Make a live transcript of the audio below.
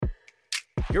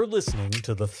You're listening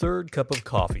to the Third Cup of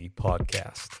Coffee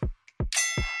podcast.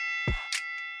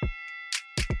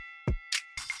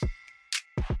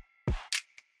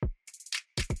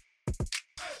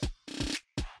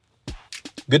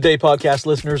 Good day, podcast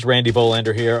listeners. Randy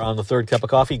Bolander here on the Third Cup of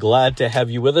Coffee. Glad to have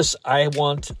you with us. I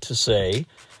want to say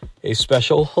a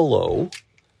special hello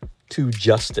to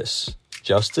Justice.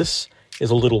 Justice is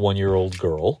a little one-year-old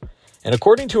girl, and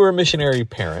according to her missionary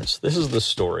parents, this is the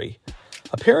story.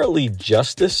 Apparently,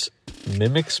 Justice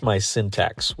mimics my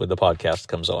syntax when the podcast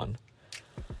comes on.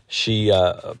 She,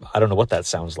 I don't know what that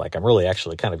sounds like. I'm really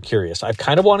actually kind of curious. I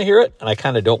kind of want to hear it, and I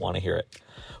kind of don't want to hear it.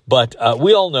 But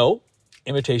we all know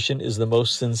imitation is the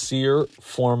most sincere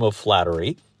form of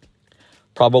flattery,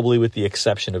 probably with the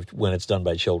exception of when it's done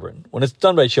by children. When it's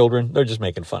done by children, they're just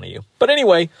making fun of you. But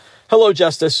anyway, hello,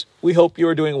 Justice. We hope you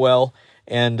are doing well.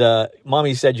 And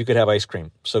Mommy said you could have ice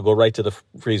cream. So go right to the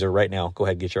freezer right now. Go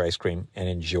ahead, get your ice cream and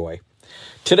enjoy.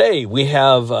 Today, we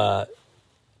have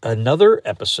another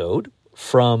episode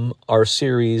from our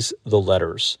series, The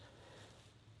Letters.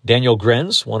 Daniel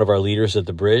Grenz, one of our leaders at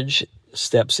the Bridge,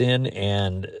 steps in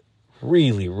and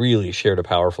really shared a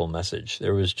powerful message.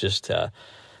 There was just a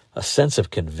sense of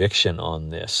conviction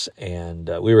on this, and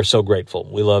we were so grateful.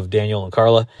 We love Daniel and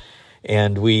Carla,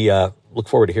 and we look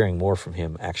forward to hearing more from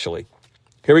him, actually.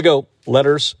 Here we go.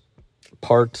 Letters,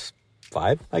 part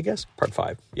 5, I guess? Part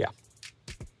 5, yeah.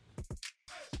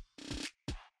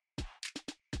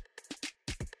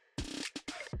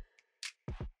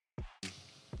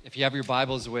 If you have your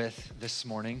Bibles with this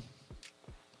morning,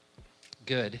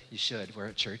 good, you should. We're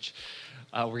at church.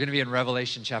 We're going to be in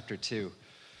Revelation chapter 2.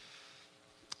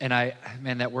 And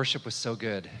man, that worship was so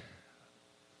good.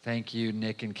 Thank you,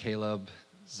 Nick and Caleb.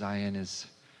 Zion is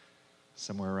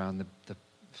somewhere around the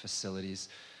facilities.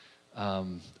 I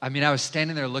was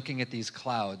standing there looking at these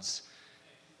clouds,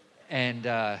 and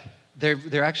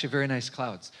they're actually very nice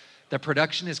clouds. The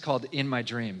production is called In My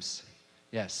Dreams.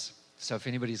 Yes. So if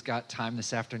anybody's got time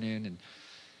this afternoon and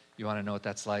you want to know what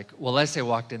that's like. Well, Leslie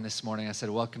walked in this morning. I said,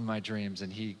 "Welcome to my dreams."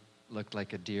 And he looked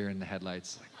like a deer in the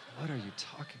headlights. Like, what are you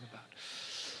talking about?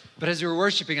 But as we were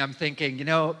worshiping, I'm thinking,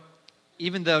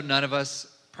 even though none of us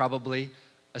probably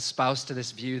espouse to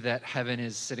this view that heaven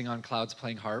is sitting on clouds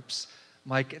playing harps,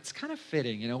 I'm like, it's kind of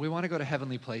fitting. We want to go to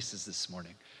heavenly places this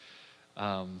morning.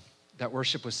 That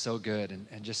worship was so good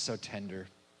and just so tender.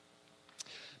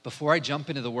 Before I jump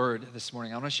into the word this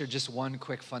morning, I want to share just one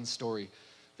quick fun story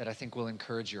that I think will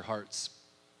encourage your hearts.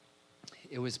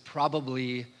 It was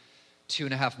probably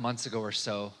 2.5 months ago or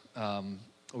so.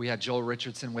 We had Joel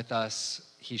Richardson with us.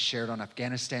 He shared on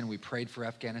Afghanistan. We prayed for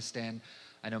Afghanistan.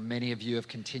 I know many of you have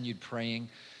continued praying.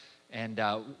 And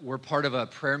we're part of a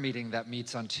prayer meeting that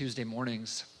meets on Tuesday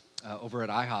mornings over at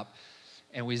IHOP.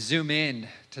 And we zoom in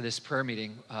to this prayer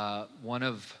meeting. One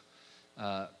of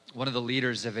the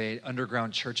leaders of an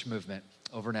underground church movement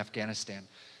over in Afghanistan.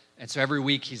 And so every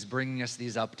week he's bringing us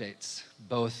these updates,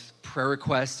 both prayer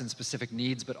requests and specific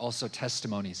needs, but also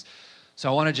testimonies. So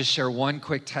I want to just share one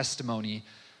quick testimony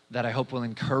that I hope will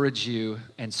encourage you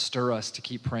and stir us to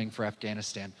keep praying for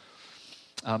Afghanistan.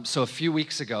 So a few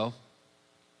weeks ago,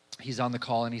 he's on the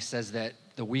call and he says that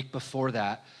the week before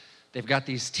that, they've got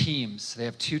these teams. They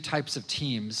have 2 types of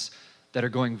teams that are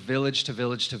going village to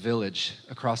village to village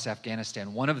across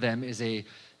Afghanistan. One of them is a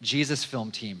Jesus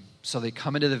film team. So they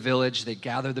come into the village, they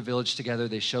gather the village together,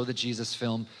 they show the Jesus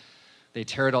film, they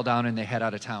tear it all down, and they head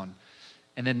out of town.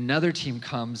 And then another team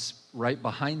comes right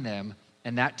behind them,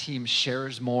 and that team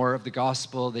shares more of the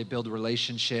gospel, they build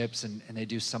relationships, and they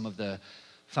do some of the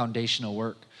foundational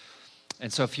work.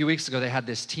 And so a few weeks ago, they had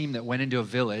this team that went into a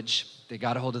village, they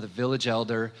got a hold of the village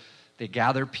elder, they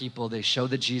gather people, they show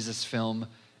the Jesus film,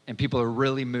 and people are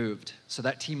really moved. So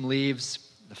that team leaves,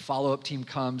 the follow-up team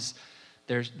comes,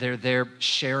 they're there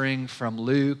sharing from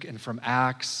Luke and from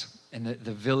Acts, and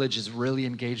the village is really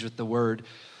engaged with the word.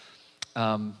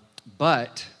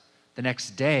 But the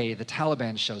next day, the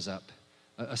Taliban shows up,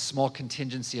 a small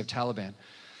contingency of Taliban.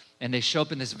 And they show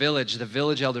up in this village. The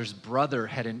village elder's brother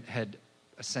had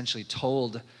essentially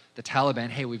told the Taliban,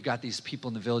 hey, we've got these people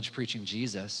in the village preaching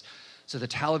Jesus. So the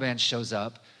Taliban shows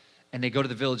up, and they go to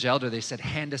the village elder. They said,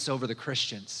 hand us over the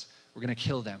Christians. We're going to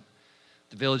kill them.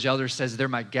 The village elder says, they're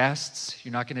my guests.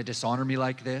 You're not going to dishonor me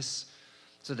like this.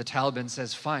 So the Taliban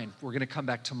says, fine, we're going to come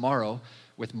back tomorrow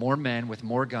with more men, with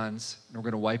more guns, and we're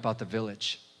going to wipe out the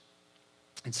village.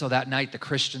 And so that night, the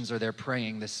Christians are there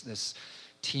praying, this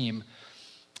team,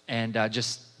 and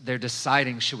they're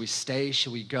deciding, should we stay,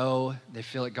 should we go? They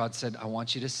feel like God said, I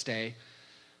want you to stay.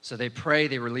 So they pray,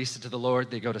 they release it to the Lord,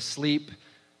 they go to sleep.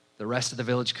 The rest of the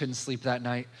village couldn't sleep that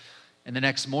night. And the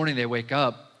next morning they wake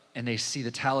up and they see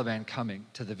the Taliban coming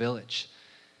to the village.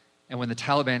 And when the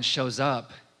Taliban shows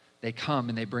up, they come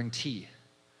and they bring tea.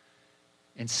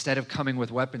 Instead of coming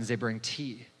with weapons, they bring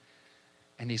tea.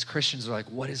 And these Christians are like,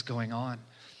 what is going on?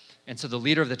 And so the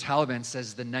leader of the Taliban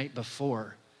says, the night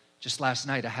before, just last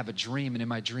night, I have a dream, and in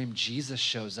my dream, Jesus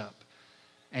shows up.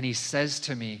 And he says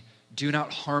to me, do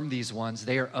not harm these ones.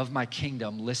 They are of my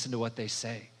kingdom. Listen to what they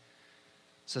say.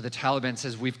 So the Taliban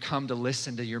says, we've come to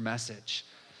listen to your message.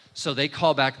 So they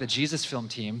call back the Jesus film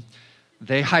team.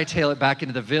 They hightail it back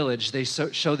into the village. They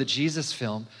show the Jesus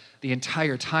film. The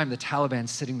entire time, the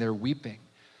Taliban's sitting there weeping.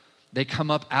 They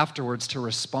come up afterwards to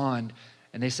respond,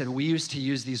 and they said, we used to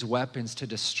use these weapons to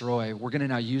destroy. We're going to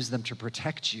now use them to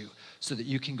protect you so that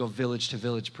you can go village to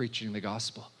village preaching the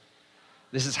gospel.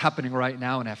 This is happening right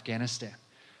now in Afghanistan.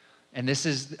 And this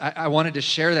is, I wanted to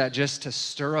share that just to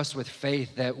stir us with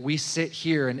faith that we sit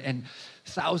here, and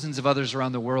thousands of others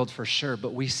around the world for sure,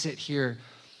 but we sit here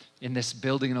in this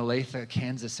building in Olathe,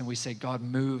 Kansas, and we say, God,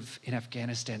 move in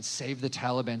Afghanistan, save the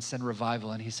Taliban, send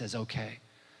revival. And he says, okay,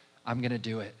 I'm going to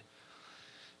do it.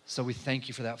 So we thank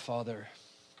you for that, Father.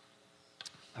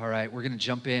 All right, we're going to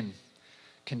jump in,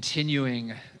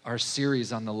 continuing our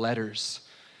series on the letters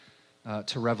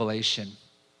to Revelation.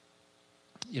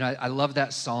 You know, I love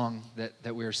that song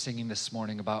that we were singing this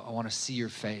morning about, I want to see your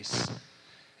face.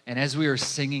 And as we were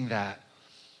singing that,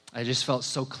 I just felt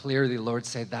so clearly the Lord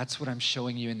say, that's what I'm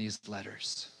showing you in these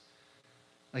letters.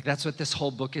 Like, that's what this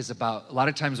whole book is about. A lot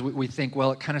of times we think,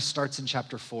 well, it kind of starts in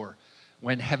chapter 4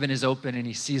 when heaven is open and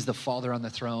he sees the Father on the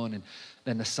throne and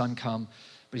then the Son come.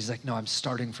 But he's like, no, I'm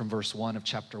starting from verse 1 of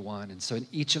chapter 1. And so in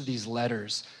each of these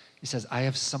letters, he says, I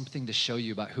have something to show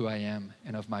you about who I am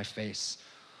and of my face.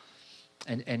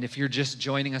 And if you're just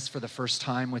joining us for the first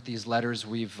time with these letters,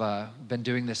 we've been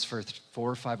doing this for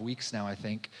 4 or 5 weeks now, I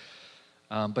think.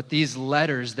 But these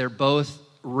letters, they're both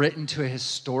written to a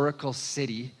historical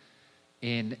city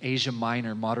in Asia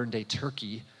Minor, modern-day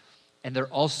Turkey, and they're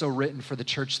also written for the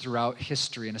church throughout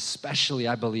history, and especially,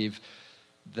 I believe,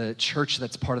 the church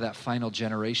that's part of that final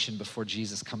generation before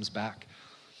Jesus comes back.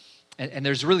 And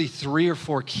there's really 3 or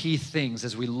 4 key things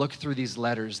as we look through these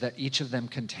letters that each of them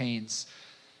contains.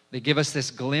 They give us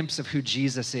this glimpse of who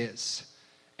Jesus is,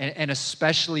 and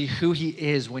especially who he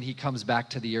is when he comes back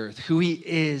to the earth, who he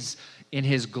is in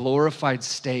his glorified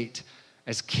state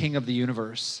as King of the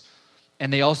universe.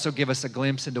 And they also give us a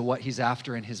glimpse into what he's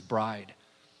after in his bride.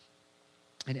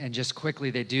 And just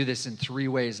quickly, they do this in 3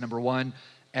 ways. Number 1,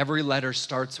 every letter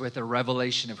starts with a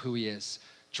revelation of who he is.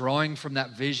 Drawing from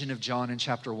that vision of John in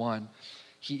chapter 1,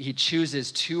 he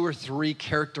chooses 2 or 3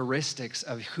 characteristics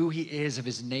of who he is, of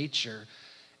his nature,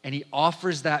 and he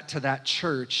offers that to that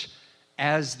church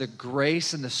as the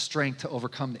grace and the strength to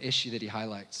overcome the issue that he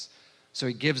highlights. So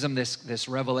he gives them this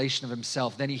revelation of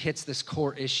himself. Then he hits this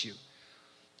core issue.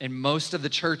 In most of the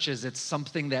churches, it's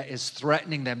something that is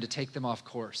threatening them to take them off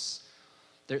course.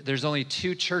 There's only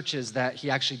 2 churches that he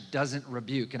actually doesn't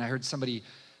rebuke. And I heard somebody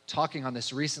talking on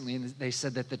this recently, and they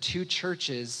said that the 2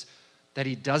 churches that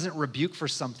he doesn't rebuke for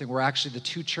something were actually the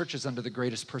 2 churches under the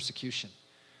greatest persecution.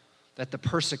 That the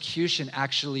persecution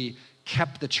actually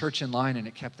kept the church in line and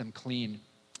it kept them clean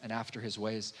and after his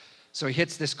ways. So he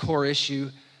hits this core issue,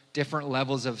 different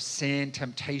levels of sin,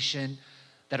 temptation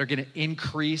that are going to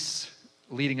increase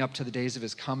leading up to the days of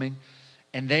his coming.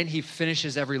 And then he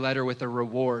finishes every letter with a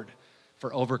reward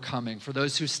for overcoming, for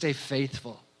those who stay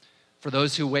faithful, for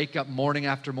those who wake up morning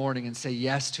after morning and say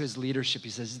yes to his leadership. He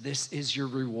says, this is your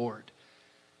reward.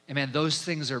 And man, those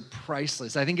things are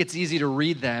priceless. I think it's easy to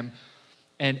read them.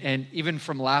 And even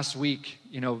from last week,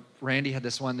 you know, Randy had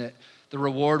this one that the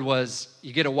reward was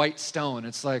you get a white stone.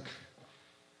 It's like,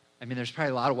 I mean, there's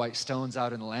probably a lot of white stones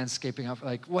out in the landscaping.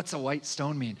 Like, what's a white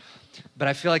stone mean? But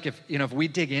I feel like if we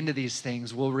dig into these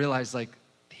things, we'll realize like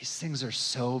these things are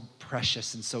so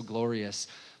precious and so glorious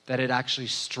that it actually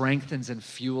strengthens and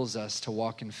fuels us to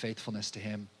walk in faithfulness to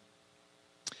him.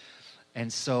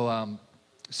 And so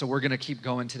we're going to keep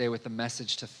going today with the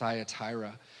message to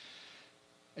Thyatira.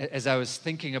 As I was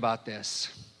thinking about this,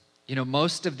 you know,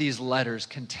 most of these letters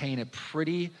contain a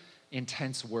pretty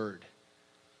intense word.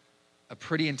 A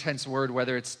pretty intense word,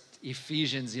 whether it's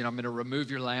Ephesians, you know, I'm going to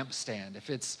remove your lampstand. If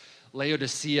it's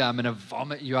Laodicea, I'm going to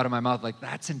vomit you out of my mouth. Like,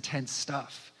 that's intense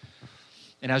stuff.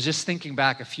 And I was just thinking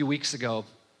back a few weeks ago,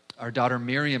 our daughter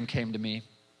Miriam came to me,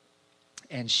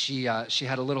 and she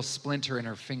had a little splinter in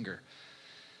her finger.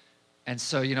 And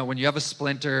so, you know, when you have a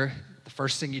splinter, the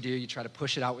first thing you do, you try to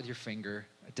push it out with your finger.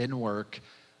 It didn't work.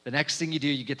 The next thing you do,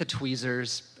 you get the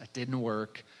tweezers. It didn't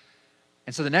work.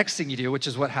 And so the next thing you do, which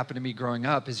is what happened to me growing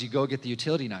up, is you go get the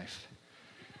utility knife.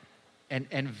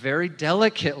 And very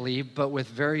delicately, but with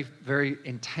very, very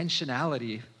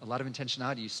intentionality, a lot of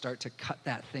intentionality, you start to cut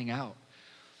that thing out.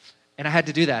 And I had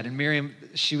to do that. And Miriam,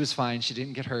 she was fine. She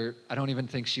didn't get hurt. I don't even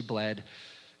think she bled.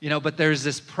 But there's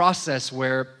this process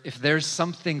where if there's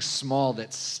something small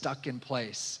that's stuck in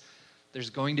place, there's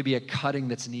going to be a cutting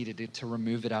that's needed to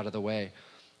remove it out of the way.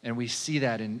 And we see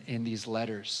that in these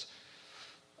letters.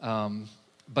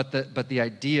 But the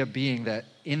idea being that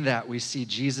in that we see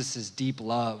Jesus' deep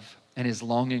love and his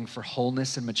longing for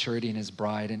wholeness and maturity in his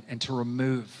bride, and to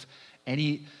remove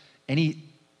any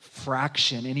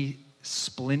fraction, any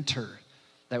splinter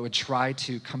that would try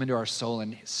to come into our soul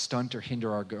and stunt or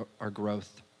hinder our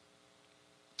growth.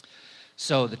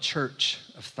 So the church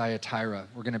of Thyatira,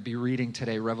 we're going to be reading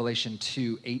today Revelation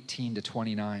 2, 18 to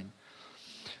 29.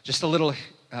 Just a little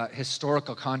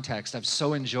historical context. I've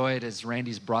so enjoyed as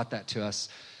Randy's brought that to us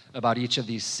about each of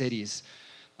these cities.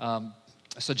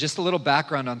 So just a little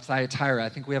background on Thyatira. I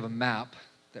think we have a map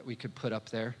that we could put up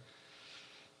there.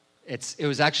 It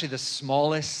was actually the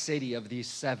smallest city of these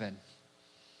 7.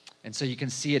 And so you can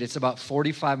see it. It's about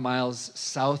 45 miles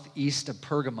southeast of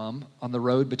Pergamum on the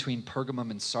road between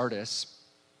Pergamum and Sardis.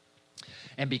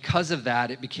 And because of that,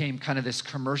 it became kind of this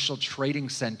commercial trading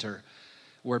center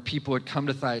where people would come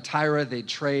to Thyatira, they'd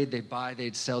trade, they'd buy,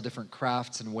 they'd sell different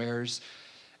crafts and wares,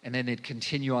 and then they'd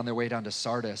continue on their way down to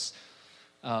Sardis.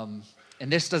 And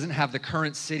this doesn't have the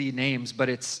current city names, but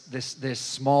it's this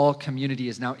small community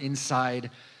is now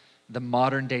inside the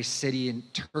modern day city in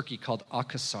Turkey called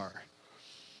Akhisar.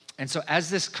 And so as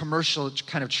this commercial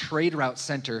kind of trade route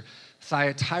center,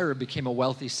 Thyatira became a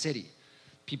wealthy city.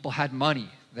 People had money,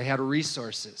 they had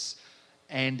resources.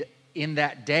 And in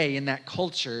that day, in that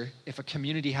culture, if a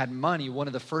community had money, one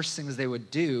of the first things they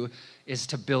would do is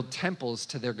to build temples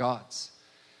to their gods.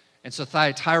 And so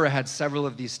Thyatira had several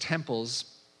of these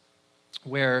temples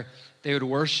where they would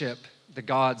worship the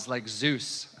gods like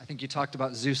Zeus. I think you talked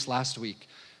about Zeus last week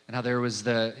and how there was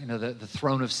the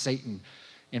throne of Satan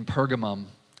in Pergamum.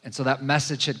 And so that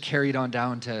message had carried on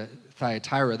down to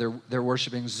Thyatira. They're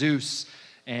worshiping Zeus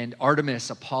and Artemis,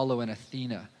 Apollo, and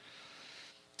Athena.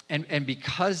 And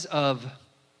because of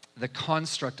the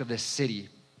construct of this city,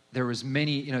 there was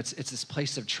many, it's this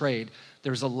place of trade.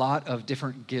 There's a lot of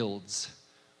different guilds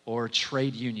or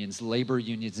trade unions, labor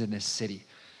unions in this city.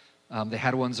 They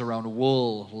had ones around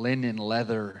wool, linen,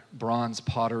 leather, bronze,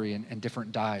 pottery, and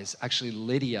different dyes. Actually,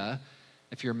 Lydia,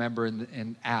 if you remember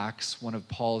in Acts, one of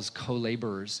Paul's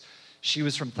co-laborers, she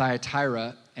was from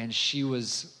Thyatira, and she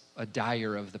was a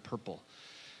dyer of the purple.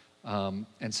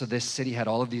 And so this city had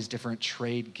all of these different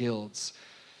trade guilds.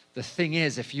 The thing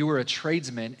is, if you were a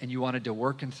tradesman and you wanted to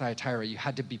work in Thyatira, you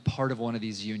had to be part of one of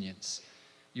these unions.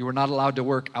 You were not allowed to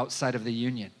work outside of the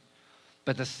union.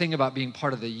 But the thing about being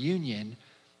part of the union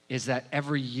is that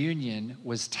every union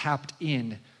was tapped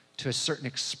in to a certain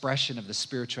expression of the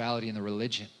spirituality and the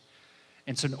religion.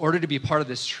 And so in order to be part of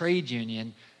this trade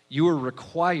union, you were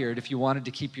required, if you wanted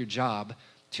to keep your job,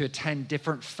 to attend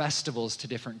different festivals to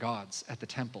different gods at the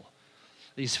temple.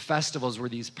 These festivals were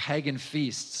these pagan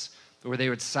feasts where they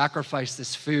would sacrifice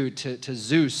this food to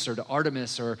Zeus or to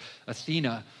Artemis or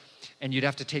Athena, and you'd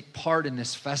have to take part in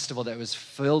this festival that was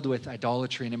filled with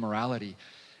idolatry and immorality.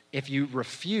 If you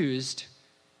refused,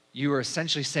 you were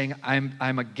essentially saying,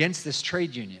 I'm against this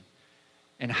trade union.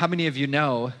 And how many of you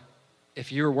know,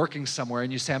 if you're working somewhere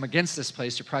and you say, I'm against this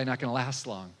place, you're probably not going to last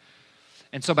long.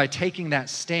 And so by taking that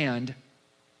stand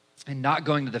and not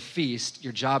going to the feast,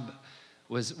 your job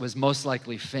was most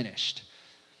likely finished.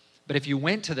 But if you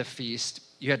went to the feast,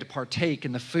 you had to partake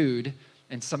in the food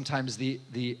and sometimes the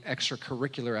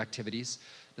extracurricular activities,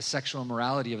 the sexual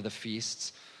immorality of the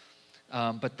feasts.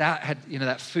 But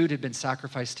that food had been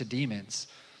sacrificed to demons.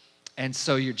 And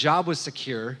so your job was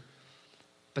secure,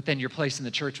 but then your place in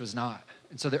the church was not.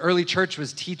 And so the early church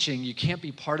was teaching you can't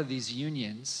be part of these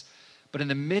unions. But in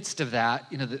the midst of that,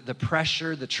 the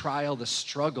pressure, the trial, the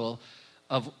struggle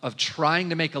of trying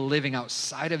to make a living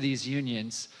outside of these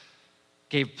unions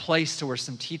gave place to where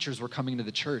some teachers were coming to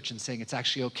the church and saying it's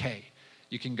actually okay.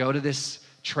 You can go to this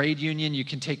trade union, you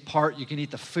can take part, you can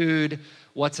eat the food.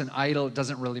 What's an idol? It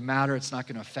doesn't really matter. It's not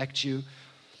going to affect you.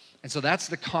 And so that's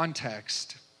the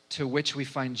context to which we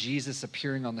find Jesus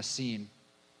appearing on the scene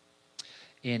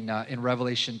in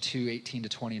Revelation 2, 18 to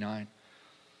 29.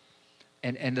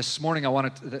 And this morning I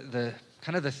wanted the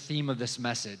kind of the theme of this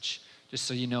message, just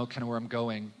so you know kind of where I'm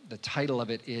going. The title of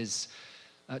it is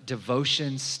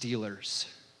Devotion Stealers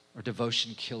or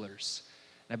Devotion Killers.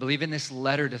 And I believe in this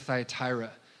letter to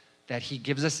Thyatira that he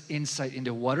gives us insight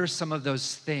into what are some of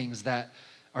those things that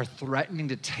are threatening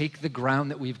to take the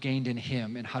ground that we've gained in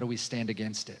him, and how do we stand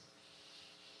against it.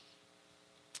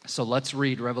 So let's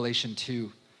read Revelation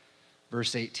 2,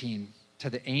 verse 18. To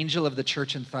the angel of the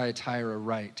church in Thyatira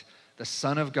write, the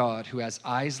Son of God, who has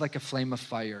eyes like a flame of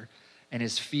fire, and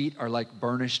his feet are like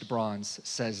burnished bronze,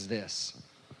 says this.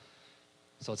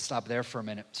 So let's stop there for a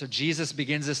minute. So Jesus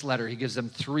begins this letter. He gives them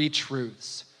 3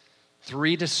 truths,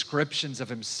 3 descriptions of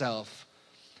himself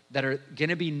that are going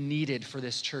to be needed for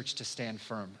this church to stand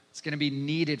firm. It's going to be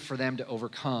needed for them to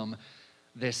overcome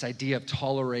this idea of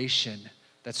toleration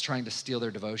that's trying to steal their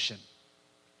devotion.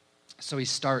 So he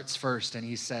starts first and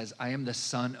he says, I am the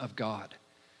Son of God.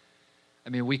 I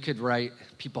mean, we could write,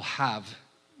 people have,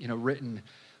 written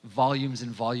volumes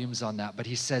and volumes on that, but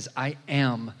he says, I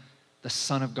am the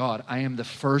Son of God. I am the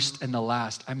first and the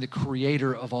last. I'm the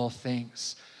creator of all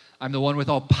things. I'm the one with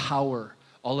all power,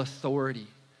 all authority.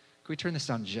 Can we turn this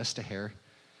down just a hair?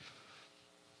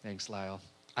 Thanks, Lyle.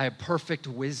 I have perfect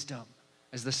wisdom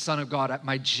as the Son of God.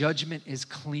 My judgment is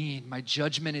clean. My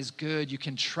judgment is good. You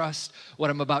can trust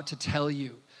what I'm about to tell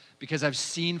you because I've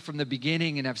seen from the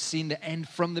beginning and I've seen the end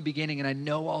from the beginning and I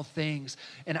know all things.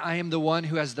 And I am the one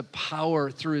who has the power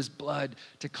through his blood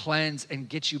to cleanse and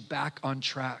get you back on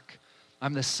track.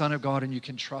 I'm the Son of God and you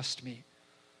can trust me.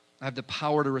 I have the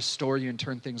power to restore you and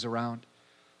turn things around.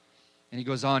 And he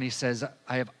goes on, he says,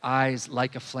 I have eyes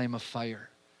like a flame of fire.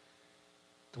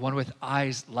 The one with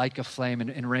eyes like a flame.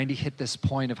 And Randy hit this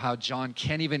point of how John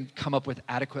can't even come up with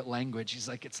adequate language. He's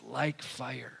like, it's like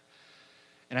fire.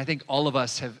 And I think all of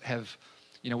us have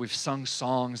we've sung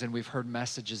songs and we've heard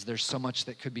messages. There's so much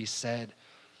that could be said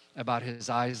about his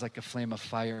eyes like a flame of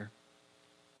fire.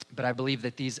 But I believe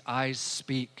that these eyes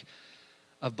speak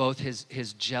of both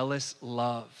his jealous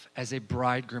love as a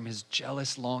bridegroom, his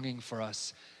jealous longing for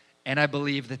us. And I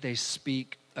believe that they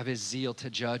speak of his zeal to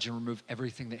judge and remove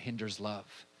everything that hinders love.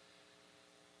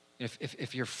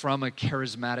 If you're from a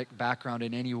charismatic background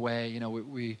in any way,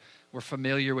 we're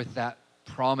familiar with that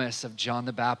promise of John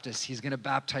the Baptist. He's going to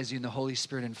baptize you in the Holy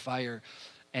Spirit and fire.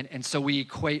 And so we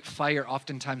equate fire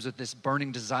oftentimes with this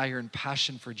burning desire and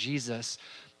passion for Jesus.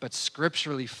 But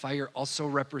scripturally, fire also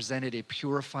represented a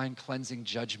purifying, cleansing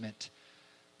judgment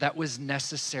that was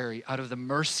necessary out of the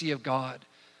mercy of God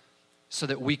so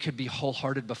that we could be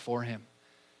wholehearted before him.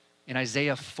 In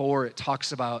Isaiah 4, it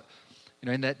talks about,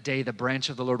 in that day, the branch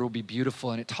of the Lord will be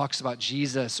beautiful. And it talks about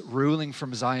Jesus ruling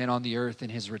from Zion on the earth in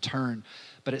his return.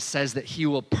 But it says that he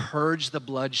will purge the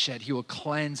bloodshed. He will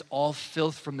cleanse all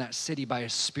filth from that city by a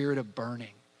spirit of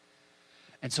burning.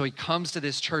 And so he comes to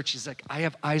this church. He's like, I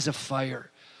have eyes of fire.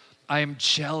 I am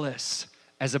jealous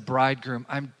as a bridegroom.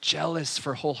 I'm jealous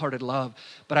for wholehearted love,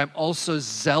 but I'm also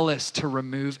zealous to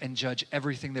remove and judge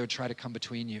everything that would try to come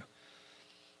between you.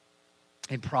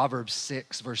 In Proverbs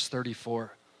 6, verse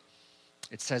 34,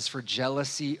 it says, for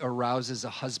jealousy arouses a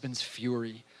husband's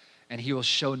fury, and he will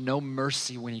show no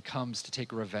mercy when he comes to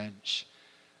take revenge.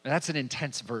 Now, that's an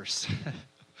intense verse.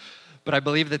 But I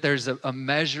believe that there's a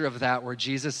measure of that where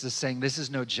Jesus is saying, this is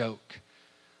no joke.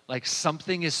 Like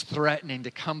something is threatening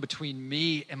to come between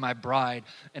me and my bride,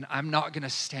 and I'm not going to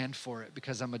stand for it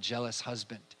because I'm a jealous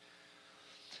husband.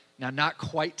 Now, not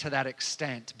quite to that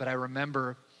extent, but I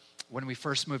remember when we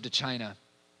first moved to China,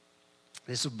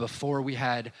 this was before we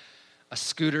had a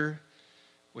scooter,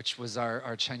 which was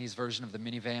our Chinese version of the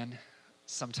minivan.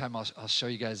 Sometime I'll show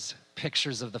you guys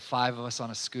pictures of the 5 of us on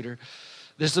a scooter.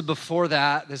 This was before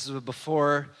that. This was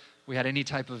before we had any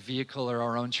type of vehicle or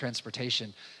our own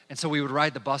transportation. And so we would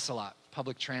ride the bus a lot,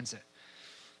 public transit.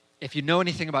 If you know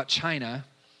anything about China,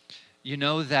 you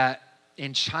know that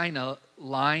in China,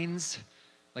 lines,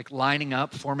 like lining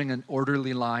up, forming an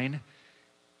orderly line,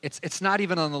 it's not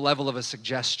even on the level of a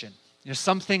suggestion.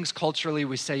 Some things culturally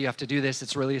we say you have to do this,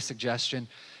 it's really a suggestion.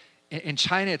 In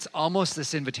China, it's almost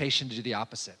this invitation to do the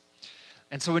opposite.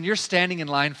 And so when you're standing in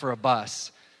line for a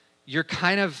bus, it's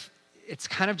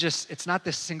not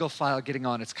this single file getting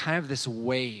on, it's kind of this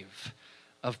wave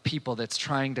of people that's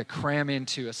trying to cram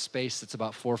into a space that's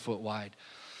about 4 foot wide.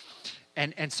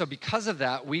 And so because of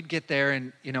that, we'd get there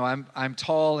and, I'm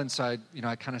tall and so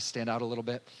I kind of stand out a little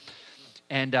bit.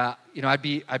 And, I'd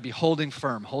be holding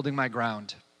firm, holding my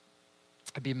ground.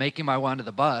 I'd be making my way onto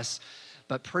the bus,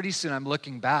 but pretty soon I'm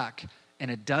looking back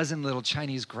and a dozen little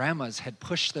Chinese grandmas had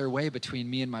pushed their way between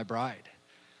me and my bride.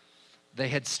 They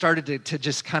had started to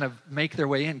just kind of make their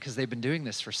way in because they've been doing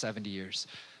this for 70 years.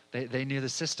 They knew the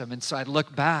system. And so I'd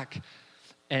look back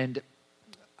and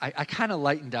I kind of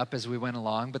lightened up as we went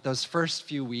along, but those first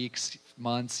few weeks,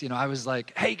 months, I was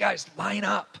like, hey guys, line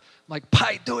up. I'm like,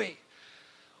 排队.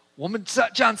 我们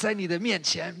站在你的面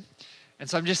前. And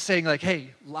so I'm just saying like,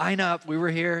 hey, line up, we were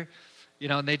here,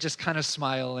 and they just kind of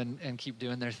smile and keep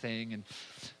doing their thing.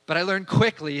 But I learned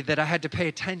quickly that I had to pay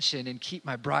attention and keep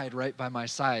my bride right by my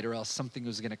side or else something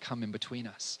was going to come in between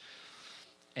us.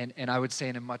 And I would say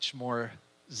in a much more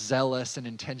zealous and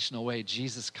intentional way,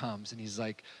 Jesus comes and he's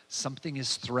like, something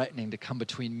is threatening to come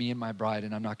between me and my bride,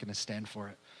 and I'm not going to stand for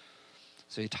it.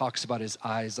 So he talks about his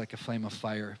eyes like a flame of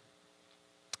fire.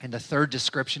 And the third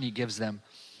description he gives them,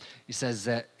 he says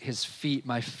that his feet,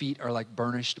 my feet, are like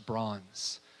burnished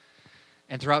bronze.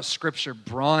 And throughout Scripture,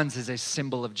 bronze is a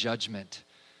symbol of judgment.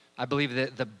 I believe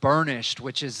that the burnished,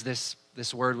 which is this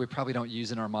word we probably don't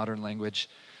use in our modern language.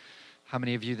 How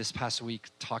many of you this past week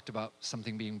talked about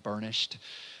something being burnished?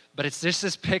 But it's just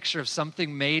this picture of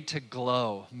something made to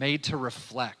glow, made to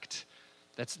reflect,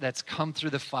 that's come through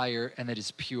the fire and that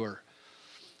is pure.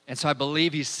 And so I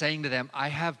believe he's saying to them, I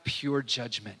have pure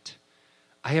judgment.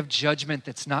 I have judgment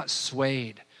that's not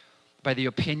swayed by the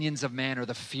opinions of man or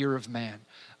the fear of man.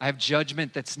 I have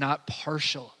judgment that's not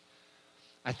partial.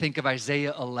 I think of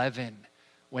Isaiah 11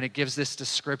 when it gives this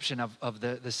description of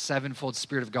the sevenfold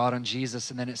Spirit of God on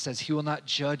Jesus. And then it says, he will not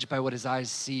judge by what his eyes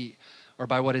see or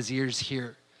by what his ears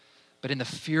hear. But in the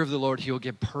fear of the Lord, he will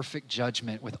give perfect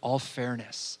judgment with all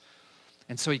fairness.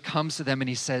 And so he comes to them and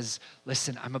he says,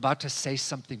 listen, I'm about to say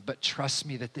something, but trust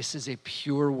me that this is a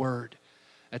pure word,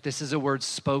 that this is a word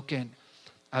spoken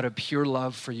out of pure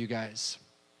love for you guys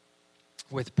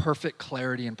with perfect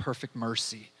clarity and perfect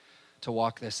mercy to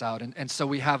walk this out. And so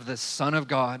we have the Son of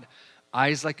God,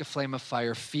 eyes like a flame of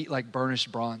fire, feet like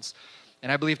burnished bronze.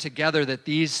 And I believe together that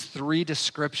these three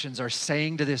descriptions are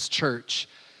saying to this church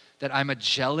that I'm a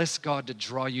jealous God to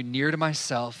draw you near to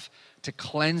myself, to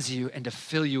cleanse you and to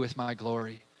fill you with my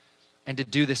glory, and to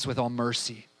do this with all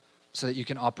mercy so that you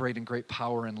can operate in great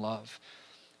power and love.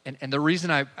 And the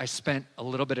reason I spent a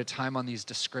little bit of time on these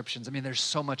descriptions, I mean, there's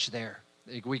so much there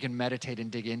that we can meditate and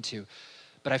dig into,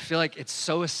 but I feel like it's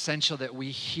so essential that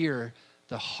we hear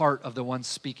the heart of the one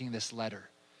speaking this letter,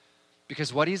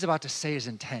 because what he's about to say is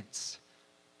intense.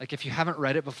 Like if you haven't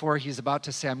read it before, he's about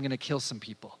to say, I'm going to kill some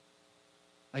people.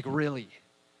 Like really.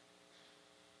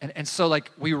 And so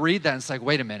like we read that and it's like,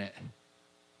 wait a minute.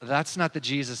 That's not the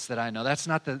Jesus that I know. That's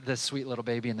not the sweet little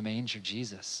baby in the manger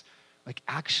Jesus. Like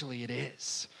actually it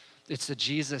is. It's the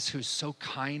Jesus who's so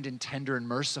kind and tender and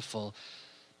merciful,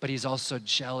 but he's also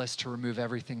jealous to remove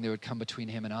everything that would come between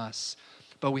him and us.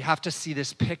 But we have to see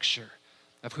this picture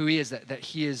of who he is, that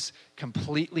he is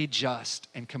completely just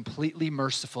and completely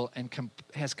merciful and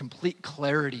has complete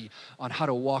clarity on how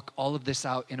to walk all of this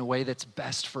out in a way that's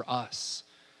best for us.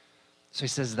 So he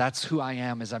says, that's who I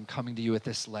am as I'm coming to you with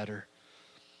this letter.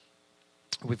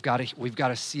 We've got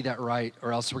to see that right,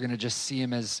 or else we're going to just see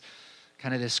him as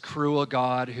kind of this cruel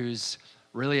God who's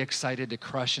really excited to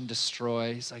crush and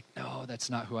destroy. He's like, no, that's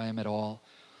not who I am at all.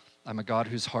 I'm a God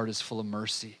whose heart is full of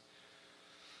mercy.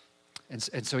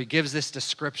 And so he gives this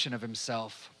description of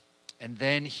himself, and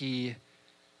then he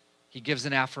gives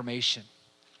an affirmation.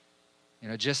 You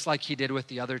know, just like he did with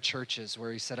the other churches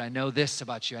where he said, I know this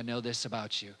about you, I know this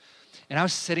about you. And I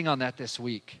was sitting on that this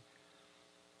week,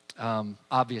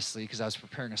 obviously, because I was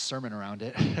preparing a sermon around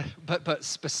it, but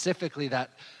specifically that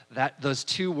those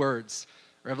two words,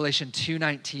 Revelation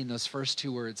 2:19, those first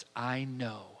two words, I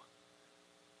know.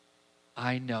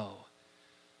 I know.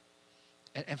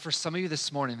 And for some of you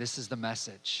this morning, this is the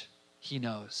message. He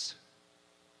knows.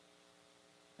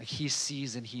 Like he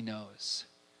sees and he knows.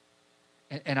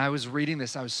 And I was reading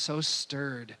this, I was so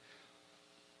stirred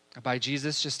by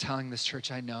Jesus just telling this church,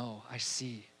 I know, I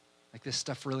see. Like this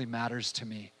stuff really matters to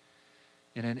me.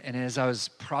 And as I was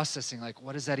processing, like,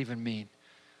 what does that even mean?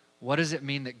 What does it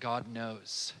mean that God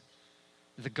knows?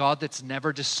 The God that's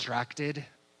never distracted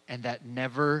and that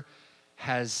never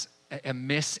has a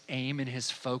misaim in his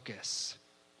focus.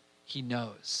 He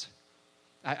knows.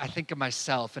 I think of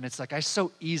myself, and it's like I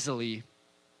so easily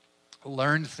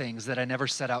learn things that I never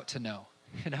set out to know.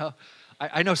 You know,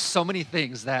 I know so many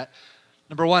things that,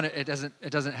 number one, it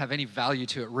doesn't have any value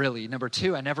to it really. Number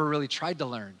two, I never really tried to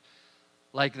learn.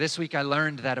 Like this week, I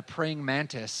learned that a praying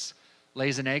mantis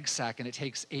lays an egg sac, and it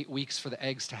takes 8 weeks for the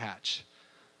eggs to hatch.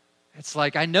 It's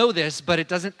like I know this, but it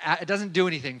doesn't do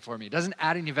anything for me. It doesn't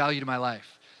add any value to my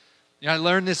life. You know, I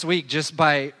learned this week just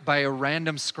by a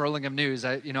random scrolling of news.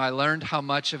 I learned how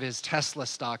much of his Tesla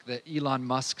stock that Elon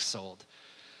Musk sold.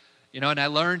 You know, and I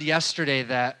learned yesterday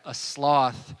that a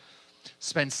sloth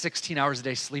spends 16 hours a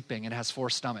day sleeping and has 4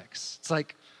 stomachs. It's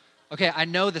like, okay, I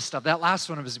know this stuff. That last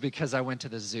one was because I went to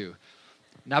the zoo,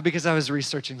 not because I was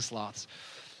researching sloths.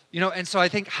 You know, and so I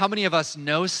think how many of us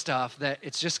know stuff that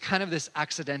it's just kind of this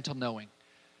accidental knowing.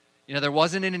 You know, there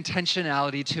wasn't an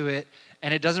intentionality to it,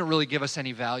 and it doesn't really give us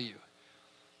any value.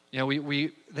 You know,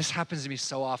 this happens to me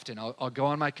so often. I'll go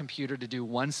on my computer to do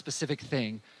one specific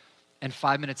thing, and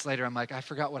 5 minutes later, I'm like, I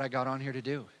forgot what I got on here to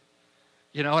do.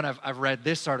 You know, and I've read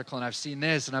this article, and I've seen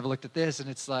this, and I've looked at this, and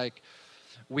it's like,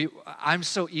 I'm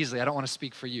so easily, I don't want to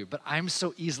speak for you, but I'm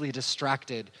so easily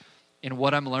distracted in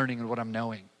what I'm learning and what I'm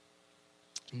knowing.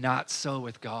 Not so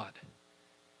with God.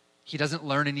 He doesn't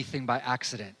learn anything by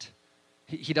accident.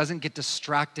 He doesn't get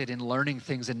distracted in learning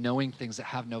things and knowing things that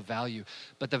have no value.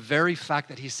 But the very fact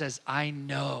that he says, I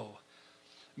know,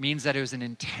 means that it was an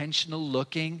intentional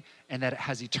looking and that it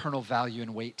has eternal value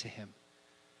and weight to him.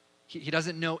 He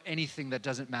doesn't know anything that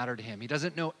doesn't matter to him. He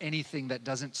doesn't know anything that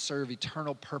doesn't serve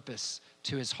eternal purpose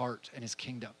to his heart and his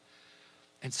kingdom.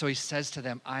 And so he says to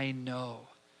them, I know.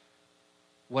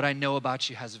 What I know about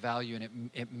you has value, and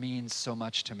it means so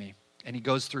much to me. And he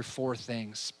goes through 4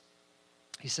 things.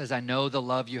 He says, I know the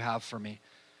love you have for me.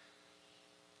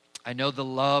 I know the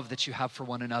love that you have for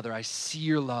one another. I see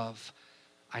your love.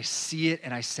 I see it,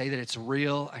 and I say that it's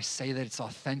real. I say that it's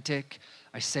authentic.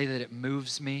 I say that it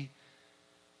moves me.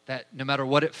 That no matter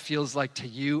what it feels like to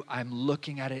you, I'm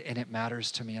looking at it and it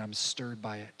matters to me and I'm stirred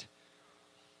by it.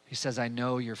 He says, I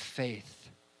know your faith.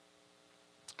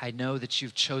 I know that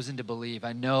you've chosen to believe.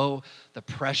 I know the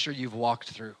pressure you've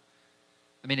walked through.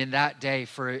 I mean, in that day,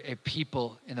 for a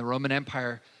people in the Roman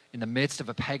Empire, in the midst of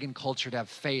a pagan culture to have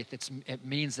faith, it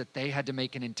means that they had to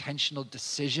make an intentional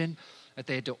decision, that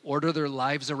they had to order their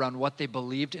lives around what they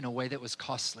believed in a way that was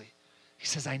costly. He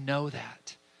says, I know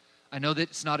that. I know that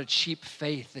it's not a cheap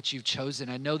faith that you've chosen.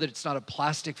 I know that it's not a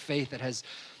plastic faith that has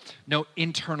no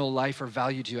internal life or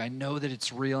value to you. I know that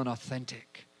it's real and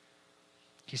authentic.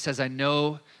 He says, I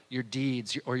know your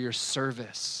deeds or your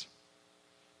service.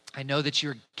 I know that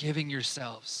you're giving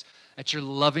yourselves, that you're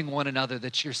loving one another,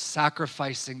 that you're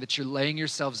sacrificing, that you're laying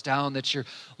yourselves down, that you're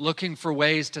looking for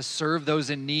ways to serve those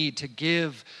in need, to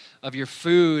give of your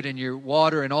food and your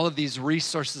water and all of these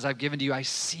resources I've given to you. I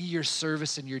see your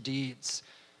service and your deeds.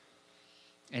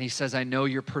 And he says, I know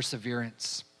your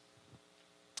perseverance.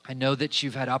 I know that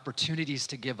you've had opportunities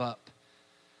to give up.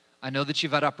 I know that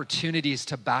you've had opportunities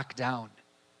to back down.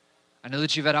 I know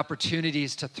that you've had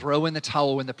opportunities to throw in the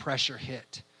towel when the pressure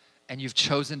hit, and you've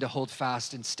chosen to hold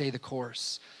fast and stay the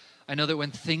course. I know that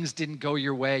when things didn't go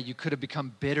your way, you could have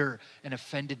become bitter and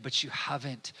offended, but you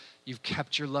haven't. You've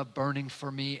kept your love burning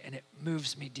for me, and it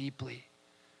moves me deeply.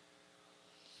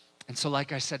 And so,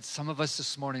 like I said, some of us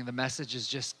this morning, the message is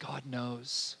just God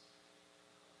knows.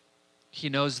 He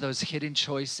knows those hidden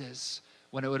choices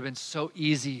when it would have been so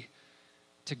easy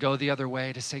to go the other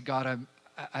way, to say, God,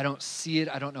 I don't see it.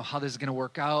 I don't know how this is going to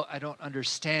work out. I don't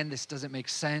understand. This doesn't make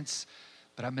sense,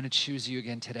 but I'm going to choose you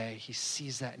again today. He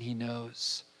sees that and he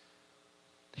knows.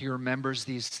 He remembers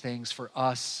these things for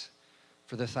us,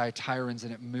 for the Thyatirans,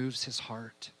 and it moves his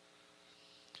heart.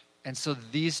 And so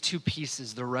these 2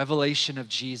 pieces, the revelation of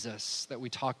Jesus that we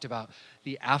talked about,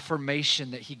 the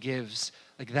affirmation that he gives,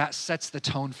 like that sets the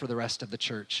tone for the rest of the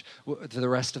church, the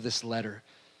rest of this letter.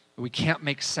 We can't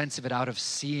make sense of it out of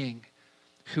seeing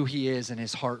who he is and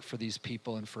his heart for these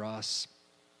people and for us.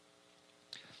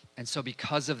 And so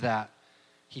because of that,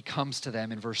 he comes to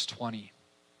them in verse 20.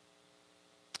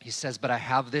 He says, but I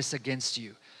have this against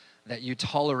you, that you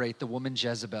tolerate the woman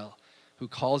Jezebel, who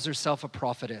calls herself a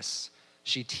prophetess.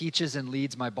 She teaches and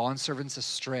leads my bondservants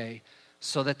astray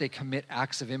so that they commit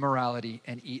acts of immorality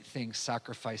and eat things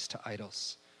sacrificed to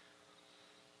idols.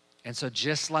 And so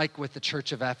just like with the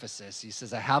church of Ephesus, he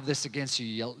says, I have this against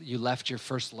you. You left your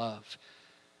first love.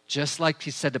 Just like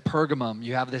he said to Pergamum,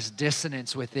 you have this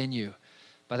dissonance within you.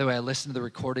 By the way, I listened to the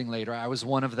recording later. I was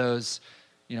one of those,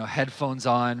 headphones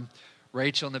on.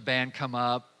 Rachel and the band come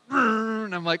up.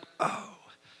 And I'm like, oh.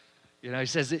 He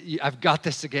says, I've got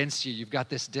this against you. You've got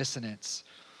this dissonance.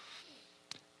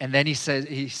 And then he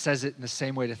says it in the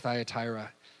same way to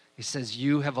Thyatira. He says,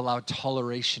 you have allowed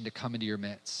toleration to come into your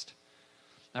midst.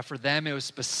 Now for them, it was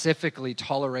specifically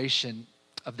toleration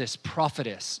of this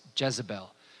prophetess,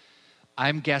 Jezebel.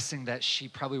 I'm guessing that she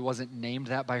probably wasn't named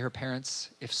that by her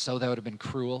parents. If so, that would have been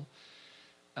cruel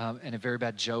and a very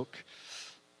bad joke.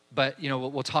 But,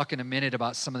 we'll talk in a minute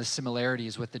about some of the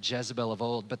similarities with the Jezebel of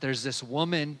old. But there's this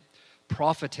woman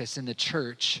prophetess in the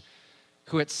church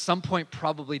who at some point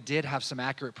probably did have some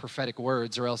accurate prophetic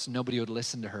words, or else nobody would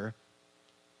listen to her.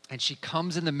 And she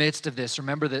comes in the midst of this.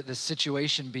 Remember the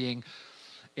situation being,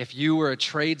 if you were a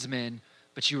tradesman,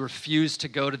 but you refused to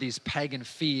go to these pagan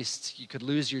feasts, you could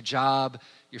lose your job,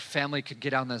 your family could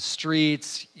get on the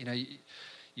streets,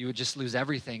 you would just lose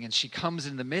everything. And she comes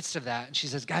in the midst of that and she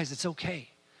says, guys, it's okay.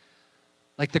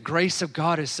 Like the grace of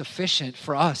God is sufficient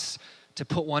for us to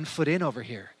put one foot in over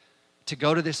here, to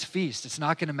go to this feast. It's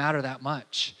not going to matter that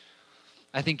much.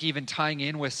 I think even tying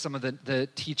in with some of the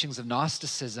teachings of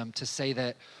Gnosticism to say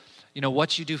that,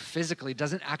 what you do physically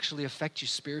doesn't actually affect you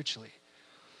spiritually.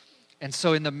 And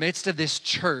so in the midst of this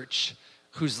church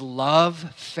whose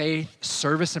love, faith,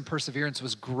 service, and perseverance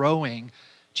was growing,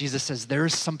 Jesus says there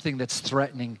is something that's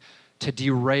threatening to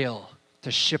derail,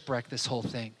 to shipwreck this whole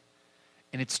thing.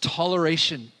 And it's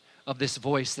toleration of this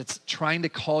voice that's trying to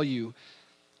call you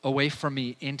away from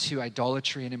me into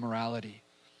idolatry and immorality.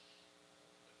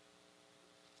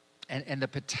 And the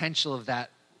potential of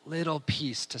that little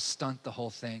piece to stunt the whole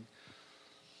thing.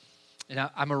 And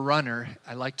I'm a runner.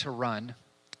 I like to run.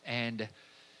 And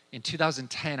in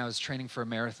 2010, I was training for a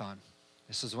marathon.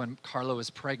 This was when Carla was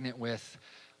pregnant with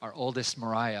our oldest,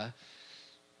 Mariah.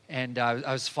 And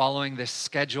I was following this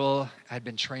schedule. I'd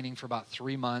been training for about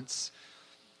 3 months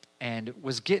and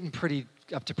was getting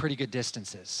up to pretty good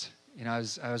distances. You know,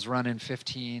 I was running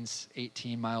 15s,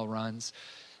 18-mile runs.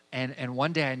 And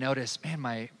one day I noticed,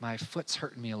 man, my foot's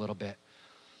hurting me a little bit.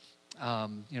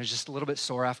 Just a little bit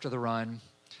sore after the run.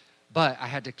 But I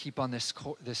had to keep on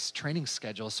this training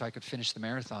schedule so I could finish the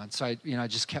marathon. So I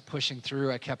just kept pushing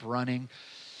through. I kept running.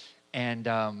 And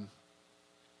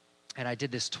I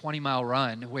did this 20-mile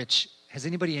run, which, has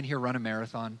anybody in here run a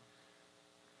marathon?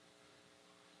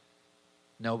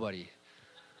 Nobody.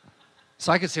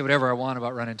 So I could say whatever I want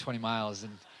about running 20 miles.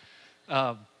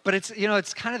 But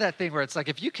it's kind of that thing where it's like,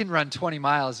 if you can run 20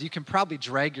 miles, you can probably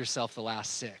drag yourself the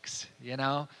last 6, you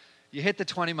know? You hit the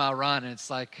 20-mile run, and it's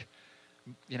like,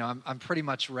 I'm pretty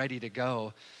much ready to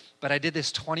go. But I did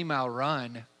this 20-mile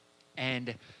run,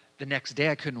 and the next day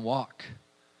I couldn't walk.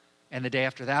 And the day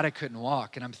after that, I couldn't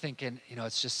walk. And I'm thinking,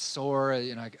 it's just sore.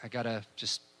 I got to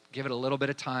just give it a little bit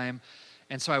of time.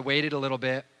 And so I waited a little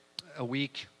bit, a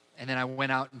week, and then I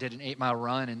went out and did an 8-mile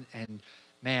run. And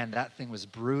man, that thing was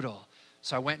brutal.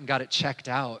 So I went and got it checked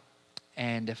out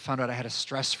and found out I had a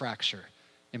stress fracture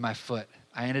in my foot.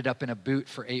 I ended up in a boot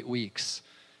for 8 weeks.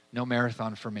 No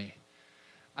marathon for me.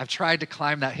 I've tried to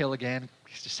climb that hill again.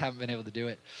 Just haven't been able to do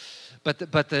it.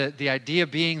 But the idea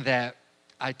being that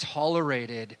I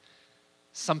tolerated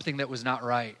something that was not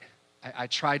right. I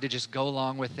tried to just go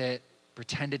along with it,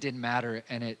 pretend it didn't matter,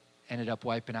 and it ended up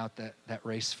wiping out that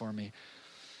race for me.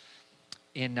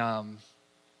 In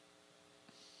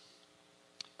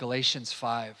Galatians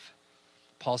 5,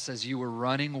 Paul says, you were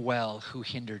running well, who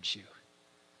hindered you?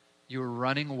 You were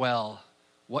running well.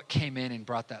 What came in and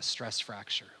brought that stress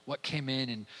fracture? What came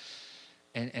in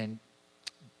and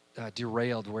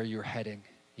derailed where you're heading?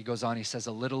 He goes on, he says,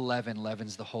 a little leaven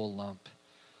leavens the whole lump.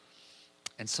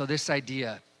 And so this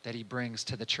idea that he brings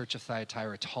to the church of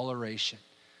Thyatira, toleration.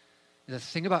 The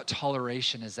thing about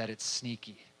toleration is that it's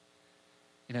sneaky.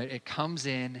 It comes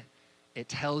in, it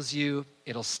tells you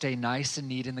it'll stay nice and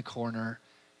neat in the corner.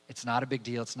 It's not a big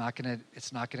deal. It's not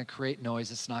gonna create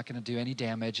noise. It's not gonna do any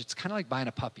damage. It's kind of like buying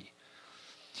a puppy.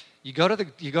 You go to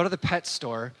the pet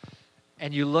store,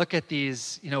 and you look at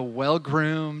these,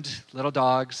 well-groomed little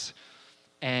dogs,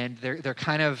 and they're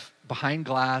kind of behind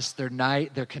glass. They're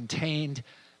they're contained.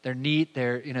 They're neat.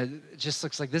 It just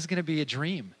looks like this is going to be a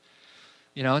dream.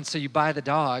 And so you buy the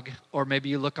dog, or maybe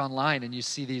you look online and you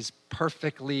see these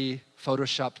perfectly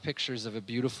photoshopped pictures of a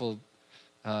beautiful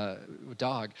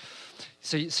dog.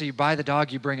 So you buy the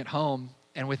dog, you bring it home,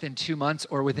 and within 2 months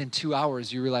or within 2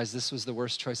 hours, you realize this was the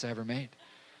worst choice I ever made.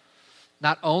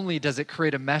 Not only does it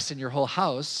create a mess in your whole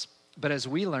house, but as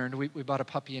we learned, we bought a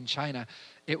puppy in China,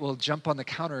 it will jump on the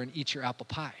counter and eat your apple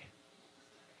pie.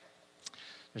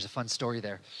 There's a fun story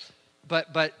there.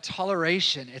 But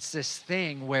toleration, it's this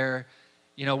thing where,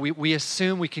 we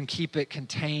assume we can keep it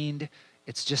contained.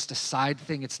 It's just a side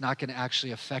thing. It's not going to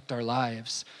actually affect our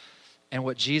lives. And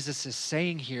what Jesus is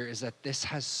saying here is that this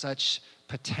has such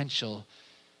potential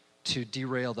to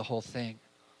derail the whole thing.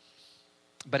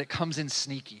 But it comes in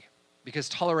sneaky, because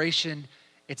toleration,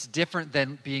 it's different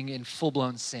than being in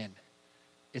full-blown sin.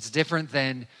 It's different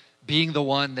than being the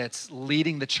one that's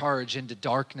leading the charge into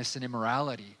darkness and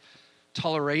immorality.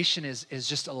 Toleration is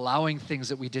just allowing things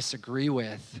that we disagree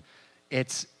with.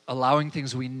 It's allowing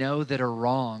things we know that are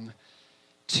wrong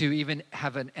to even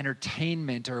have an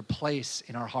entertainment or a place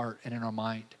in our heart and in our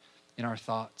mind, in our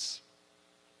thoughts.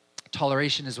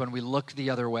 Toleration is when we look the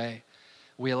other way.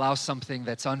 We allow something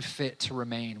that's unfit to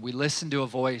remain. We listen to a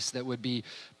voice that would be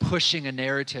pushing a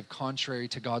narrative contrary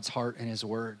to God's heart and his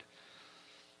word.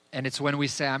 And it's when we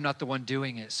say, I'm not the one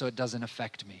doing it, so it doesn't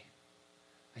affect me.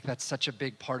 Like, that's such a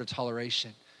big part of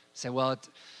toleration. Say, well,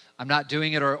 I'm not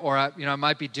doing it, or I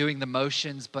might be doing the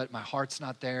motions, but my heart's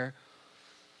not there.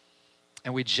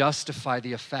 And we justify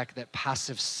the effect that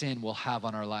passive sin will have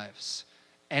on our lives.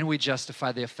 And we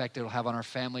justify the effect it will have on our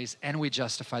families. And we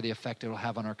justify the effect it will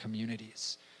have on our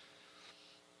communities.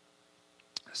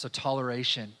 So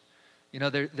toleration,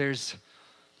 it's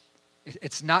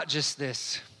not just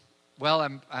this,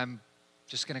 well, I'm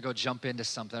just going to go jump into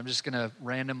something. I'm just going to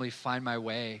randomly find my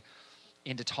way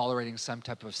into tolerating some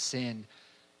type of sin.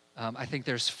 I think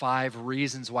there's 5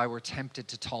 reasons why we're tempted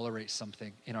to tolerate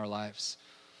something in our lives.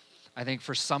 I think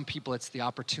for some people, it's the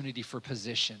opportunity for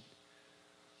position.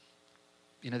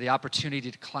 The opportunity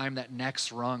to climb that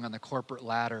next rung on the corporate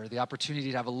ladder, the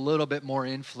opportunity to have a little bit more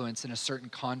influence in a certain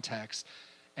context.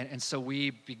 And so we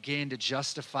begin to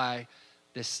justify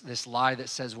this lie that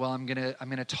says, well, I'm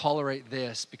gonna tolerate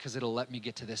this because it'll let me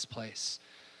get to this place.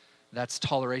 That's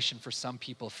toleration for some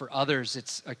people. For others,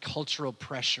 it's a cultural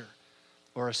pressure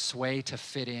or a sway to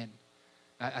fit in.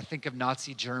 I think of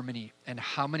Nazi Germany and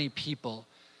how many people,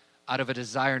 out of a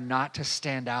desire not to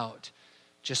stand out,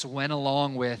 just went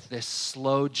along with this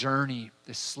slow journey,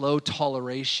 this slow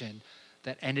toleration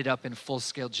that ended up in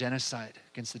full-scale genocide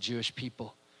against the Jewish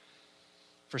people.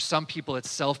 For some people,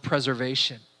 it's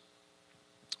self-preservation,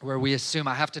 where we assume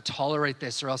I have to tolerate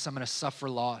this or else I'm going to suffer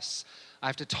loss. I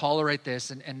have to tolerate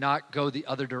this and not go the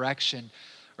other direction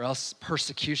or else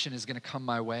persecution is going to come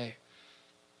my way.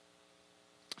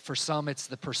 For some, it's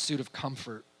the pursuit of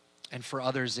comfort. And for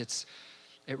others, it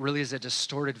really is a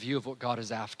distorted view of what God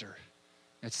is after.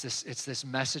 It's this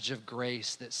message of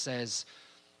grace that says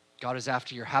God is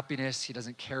after your happiness. He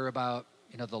doesn't care about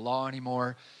the law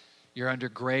anymore. You're under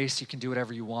grace. You can do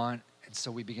whatever you want. And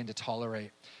so we begin to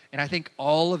tolerate. And I think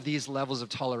all of these levels of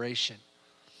toleration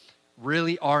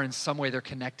really are in some way, they're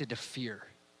connected to fear.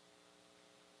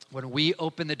 When we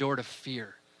open the door to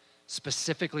fear,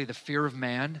 specifically the fear of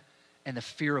man and the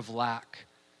fear of lack,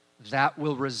 that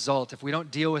will result, if we don't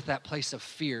deal with that place of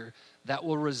fear, that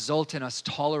will result in us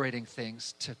tolerating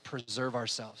things to preserve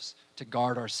ourselves, to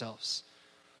guard ourselves.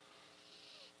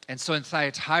 And so in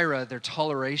Thyatira, their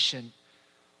toleration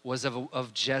was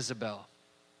of Jezebel.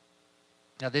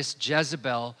 Now this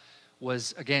Jezebel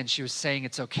was, again, she was saying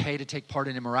it's okay to take part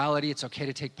in immorality, it's okay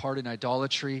to take part in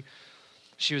idolatry.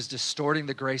 She was distorting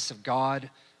the grace of God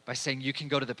by saying you can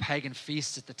go to the pagan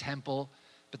feasts at the temple,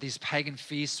 but these pagan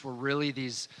feasts were really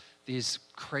these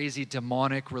crazy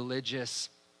demonic religious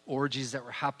orgies that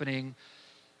were happening.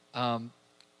 And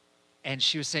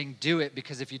she was saying, do it,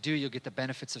 because if you do, you'll get the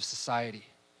benefits of society.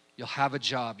 You'll have a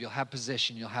job, you'll have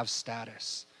position, you'll have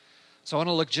status. So I want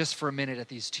to look just for a minute at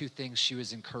these 2 things she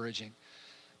was encouraging.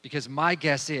 Because my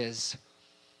guess is,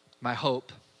 my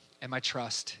hope and my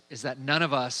trust is that none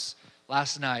of us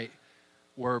last night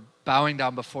were bowing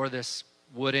down before this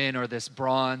wooden or this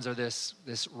bronze or this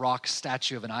rock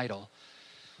statue of an idol.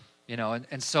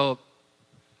 And so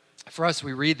for us,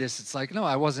 we read this, it's like, no,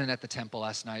 I wasn't at the temple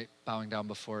last night bowing down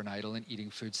before an idol and eating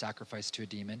food sacrificed to a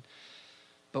demon.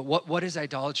 But what is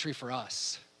idolatry for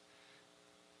us?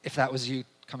 If that was you,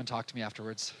 come and talk to me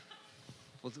afterwards.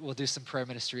 We'll do some prayer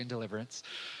ministry and deliverance.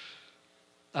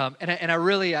 And I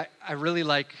really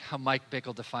like how Mike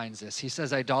Bickle defines this. He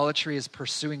says idolatry is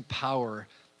pursuing power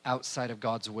outside of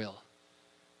God's will.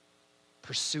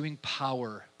 Pursuing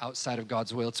power outside of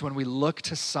God's will. It's when we look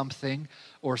to something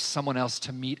or someone else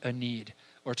to meet a need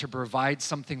or to provide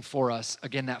something for us.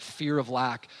 Again, that fear of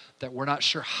lack, that we're not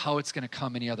sure how it's going to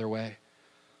come any other way.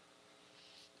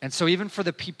 And so even for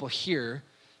the people here,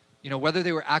 whether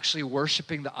they were actually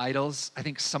worshiping the idols, I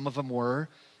think some of them were,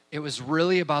 it was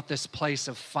really about this place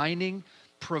of finding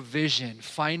provision,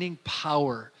 finding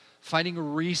power, finding a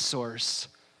resource,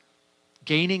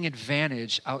 gaining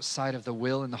advantage outside of the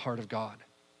will and the heart of God.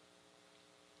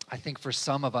 I think for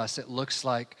some of us, it looks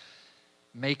like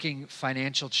making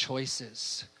financial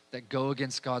choices that go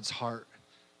against God's heart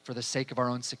for the sake of our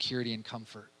own security and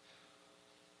comfort.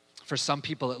 For some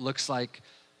people, it looks like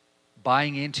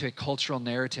buying into a cultural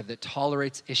narrative that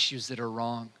tolerates issues that are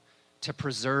wrong to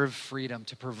preserve freedom,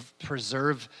 to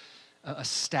preserve a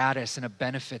status and a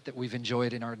benefit that we've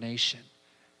enjoyed in our nation.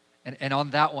 And on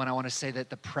that one, I want to say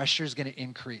that the pressure is going to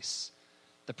increase.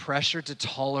 The pressure to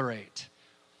tolerate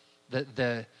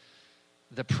the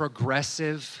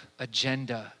progressive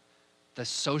agenda, the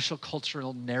social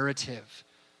cultural narrative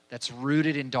that's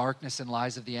rooted in darkness and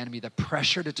lies of the enemy, the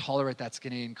pressure to tolerate that's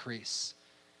going to increase.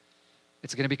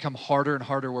 It's going to become harder and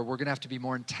harder, where we're going to have to be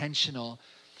more intentional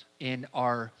in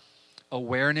our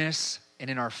awareness and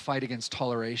in our fight against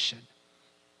toleration.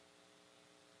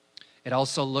 It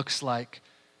also looks like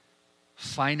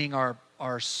finding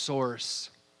our source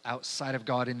outside of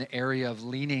God in the area of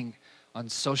leaning on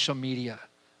social media,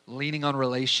 leaning on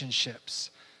relationships.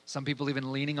 Some people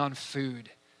even leaning on food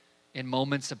in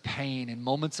moments of pain, in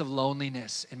moments of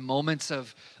loneliness, in moments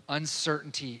of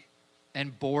uncertainty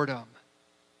and boredom.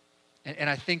 And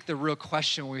I think the real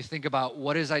question when we think about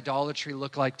what does idolatry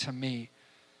look like to me,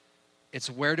 it's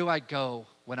where do I go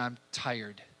when I'm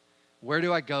tired? Where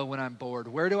do I go when I'm bored?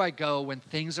 Where do I go when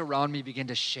things around me begin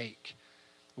to shake?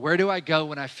 Where do I go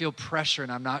when I feel pressure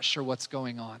and I'm not sure what's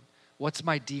going on? What's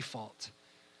my default?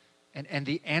 And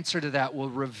the answer to that will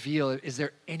reveal, is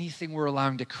there anything we're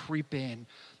allowing to creep in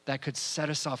that could set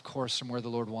us off course from where the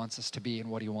Lord wants us to be and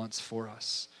what he wants for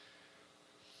us?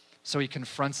 So he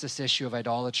confronts this issue of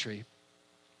idolatry.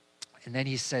 And then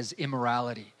he says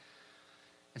immorality.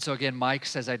 And so again, Mike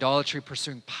says idolatry,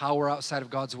 pursuing power outside of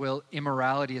God's will.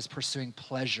 Immorality is pursuing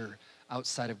pleasure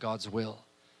outside of God's will.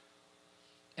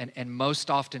 And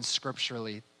most often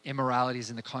scripturally, immorality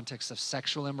is in the context of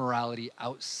sexual immorality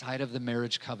outside of the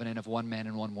marriage covenant of one man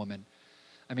and one woman.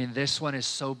 I mean, this one is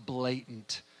so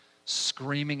blatant,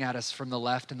 screaming at us from the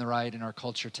left and the right in our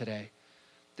culture today.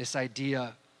 This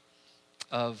idea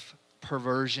of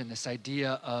perversion, this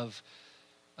idea of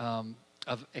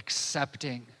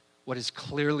accepting what is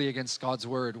clearly against God's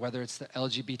word, whether it's the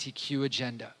LGBTQ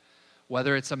agenda,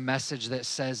 whether it's a message that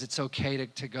says it's okay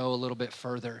to go a little bit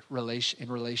further in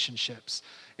relationships.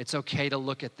 It's okay to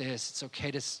look at this. It's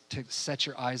okay to set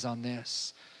your eyes on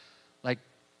this. Like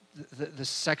the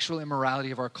sexual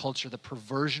immorality of our culture, the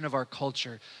perversion of our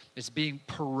culture is being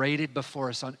paraded before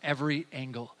us on every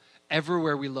angle,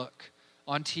 everywhere we look,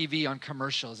 on TV, on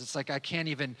commercials. It's like I can't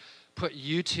even put a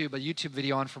YouTube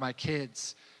video on for my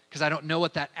kids because I don't know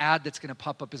what that ad that's going to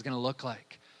pop up is going to look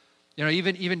like. You know,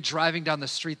 even driving down the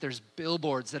street, there's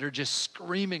billboards that are just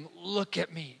screaming, look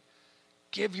at me,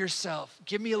 give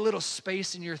me a little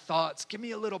space in your thoughts, give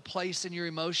me a little place in your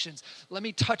emotions, let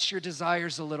me touch your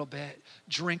desires a little bit,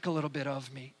 drink a little bit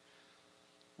of me.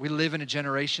 We live in a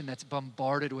generation that's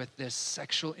bombarded with this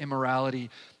sexual immorality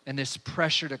and this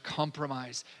pressure to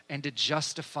compromise and to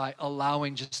justify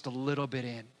allowing just a little bit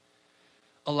in,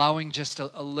 allowing just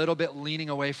a little bit leaning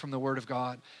away from the Word of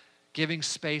God, giving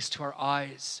space to our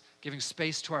eyes, giving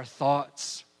space to our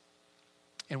thoughts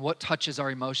and what touches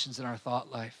our emotions in our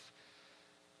thought life.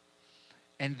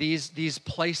 And these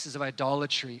places of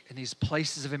idolatry and these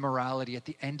places of immorality, at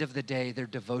the end of the day, they're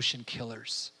devotion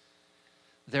killers.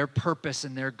 Their purpose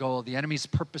and their goal, the enemy's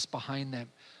purpose behind them,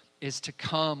 is to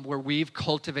come where we've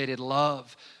cultivated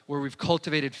love, where we've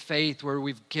cultivated faith, where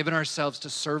we've given ourselves to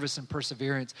service and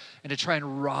perseverance, and to try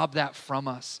and rob that from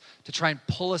us, to try and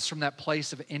pull us from that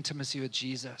place of intimacy with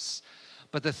Jesus.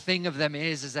 But the thing of them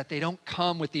is that they don't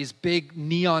come with these big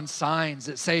neon signs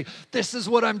that say, this is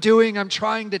what I'm doing, I'm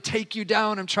trying to take you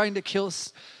down, I'm trying to kill,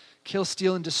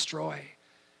 steal, and destroy.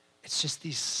 It's just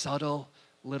these subtle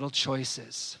little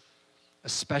choices,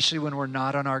 especially when we're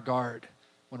not on our guard,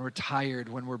 when we're tired,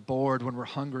 when we're bored, when we're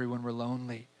hungry, when we're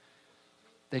lonely.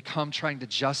 They come trying to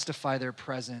justify their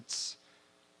presence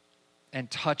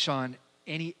and touch on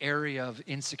any area of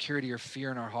insecurity or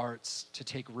fear in our hearts to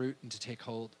take root and to take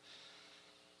hold.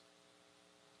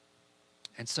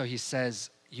 And so he says,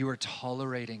 you are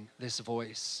tolerating this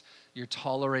voice. You're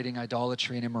tolerating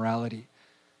idolatry and immorality.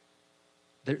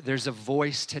 There's a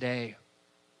voice today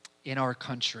in our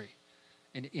country,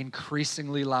 an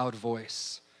increasingly loud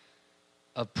voice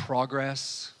of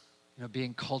progress,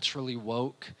 being culturally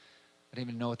woke. I didn't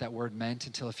even know what that word meant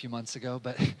until a few months ago.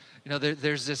 But,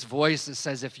 there's this voice that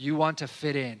says if you want to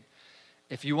fit in,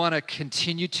 if you want to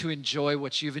continue to enjoy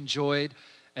what you've enjoyed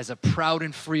as a proud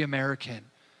and free American,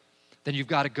 then you've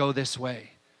got to go this way.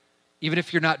 Even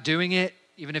if you're not doing it,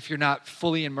 even if you're not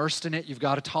fully immersed in it, you've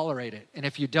got to tolerate it. And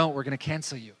if you don't, we're going to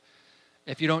cancel you.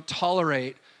 If you don't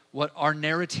tolerate what our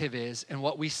narrative is and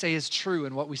what we say is true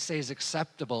and what we say is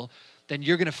acceptable, then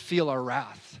you're going to feel our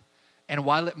wrath. And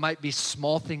while it might be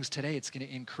small things today, it's going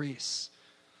to increase.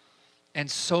 And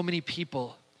so many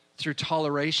people, through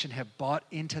toleration, have bought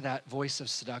into that voice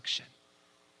of seduction.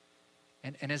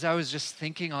 And as I was just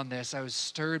thinking on this, I was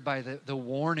stirred by the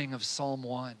warning of Psalm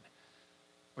 1,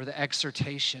 or the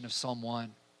exhortation of Psalm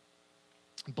 1.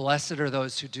 Blessed are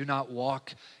those who do not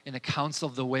walk in the counsel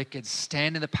of the wicked,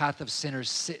 stand in the path of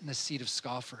sinners, sit in the seat of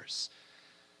scoffers.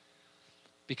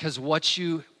 Because what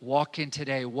you walk in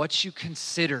today, what you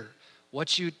consider,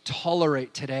 what you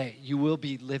tolerate today, you will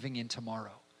be living in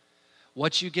tomorrow.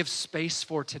 What you give space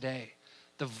for today,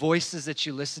 the voices that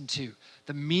you listen to,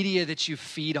 the media that you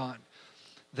feed on,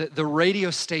 the radio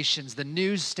stations, the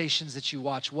news stations that you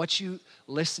watch, what you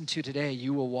listen to today,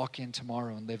 you will walk in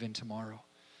tomorrow and live in tomorrow.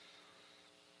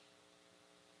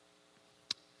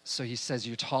 So he says,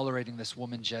 you're tolerating this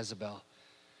woman Jezebel.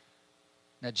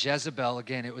 Now Jezebel,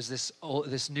 again, it was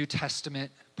this New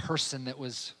Testament person that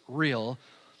was real,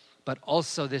 but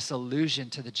also this allusion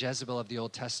to the Jezebel of the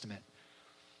Old Testament.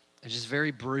 And just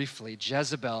very briefly,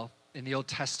 Jezebel in the Old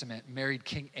Testament married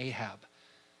King Ahab,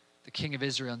 the king of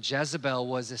Israel. And Jezebel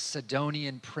was a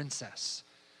Sidonian princess.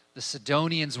 The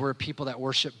Sidonians were people that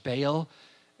worshiped Baal,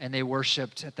 and they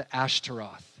worshiped at the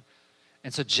Ashtaroth.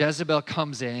 And so Jezebel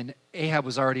comes in. Ahab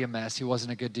was already a mess. He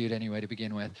wasn't a good dude anyway to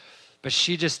begin with. But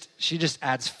she just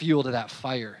adds fuel to that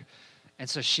fire. And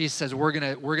so she says, we're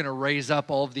gonna raise up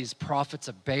all of these prophets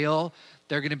of Baal.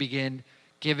 They're gonna begin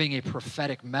giving a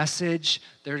prophetic message.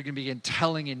 They're gonna begin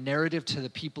telling a narrative to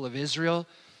the people of Israel.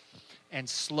 And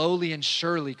slowly and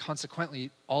surely,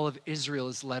 consequently, all of Israel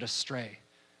is led astray.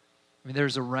 I mean,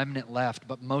 there's a remnant left,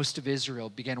 but most of Israel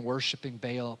began worshiping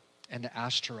Baal and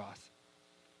Ashtaroth.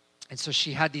 And so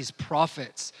she had these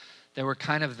prophets that were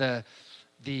kind of the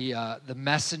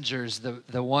messengers,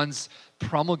 the ones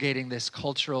promulgating this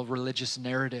cultural religious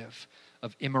narrative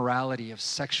of immorality, of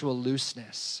sexual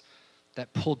looseness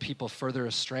that pulled people further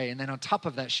astray. And then on top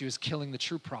of that, she was killing the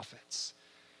true prophets.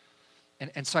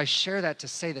 And so I share that to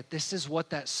say that this is what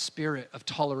that spirit of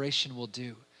toleration will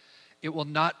do. It will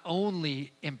not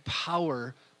only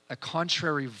empower a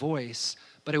contrary voice,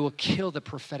 but it will kill the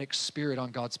prophetic spirit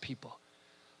on God's people.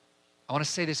 I want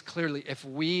to say this clearly. If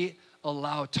we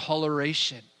allow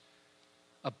toleration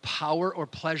of power or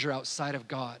pleasure outside of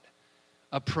God,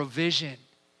 a provision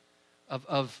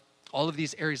of all of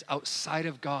these areas outside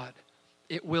of God,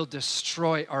 it will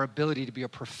destroy our ability to be a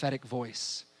prophetic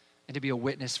voice and to be a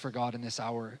witness for God in this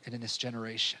hour and in this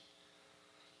generation.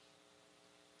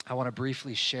 I want to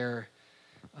briefly share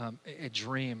a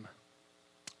dream.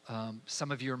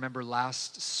 Some of you remember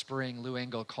last spring, Lou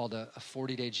Engle called a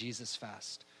 40-day Jesus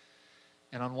fast.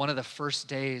 And on one of the first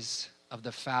days of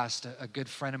the fast, a good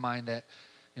friend of mine that,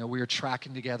 we were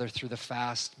tracking together through the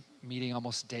fast, meeting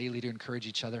almost daily to encourage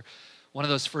each other. One of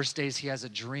those first days, he has a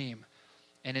dream.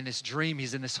 And in this dream,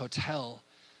 he's in this hotel.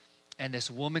 And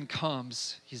this woman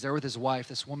comes, he's there with his wife.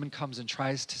 This woman comes and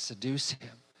tries to seduce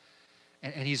him.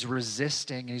 And he's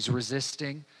resisting, and he's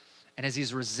resisting. And as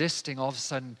he's resisting, all of a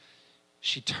sudden,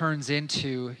 she turns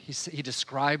into, he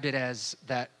described it as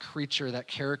that creature, that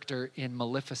character in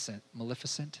Maleficent.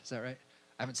 Maleficent, is that right?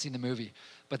 I haven't seen the movie.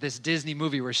 But this Disney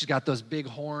movie where she's got those big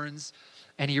horns,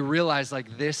 and he realized,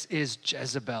 this is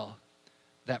Jezebel,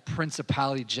 that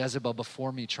principality Jezebel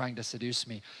before me trying to seduce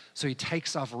me. So he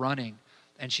takes off running,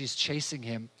 and she's chasing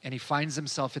him, and he finds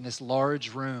himself in this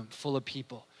large room full of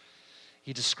people.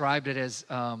 He described it as,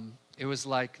 it was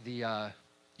like the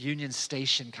Union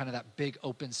Station, kind of that big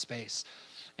open space.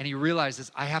 And he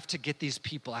realizes, I have to get these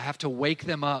people. I have to wake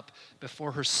them up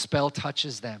before her spell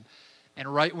touches them.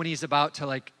 And right when he's about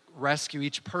to rescue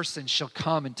each person, she'll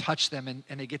come and touch them,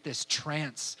 and they get this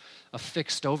trance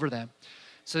affixed over them.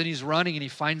 So then he's running, and he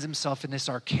finds himself in this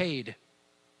arcade.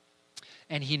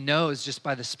 And he knows just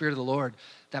by the Spirit of the Lord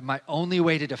that my only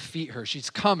way to defeat her, she's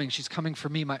coming for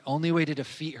me. My only way to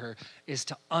defeat her is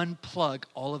to unplug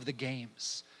all of the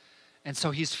games. And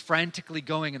so he's frantically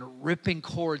going and ripping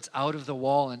cords out of the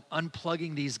wall and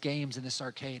unplugging these games in this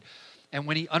arcade. And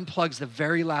when he unplugs the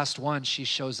very last one, she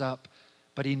shows up.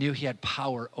 But he knew he had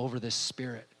power over this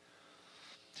spirit.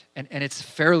 And it's a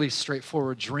fairly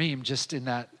straightforward dream, just in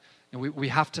that we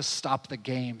have to stop the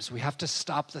games. We have to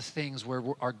stop the things where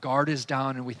our guard is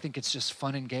down and we think it's just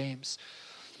fun and games.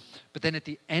 But then at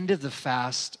the end of the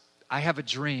fast, I have a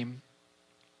dream.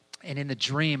 And in the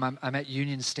dream, I'm at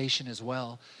Union Station as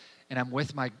well. And I'm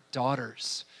with my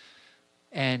daughters.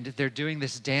 And they're doing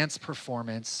this dance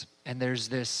performance. And there's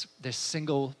this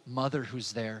single mother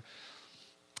who's there.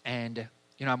 And,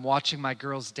 I'm watching my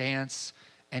girls dance.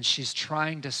 And she's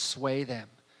trying to sway them.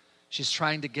 She's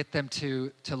trying to get them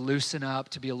to loosen up,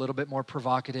 to be a little bit more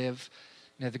provocative.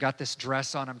 They've got this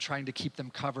dress on. I'm trying to keep them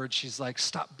covered. She's like,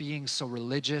 stop being so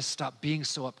religious. Stop being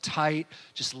so uptight.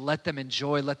 Just let them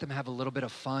enjoy. Let them have a little bit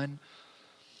of fun.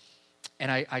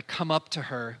 And I come up to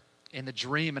her in the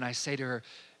dream, and I say to her,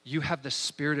 you have the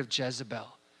spirit of Jezebel,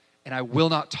 and I will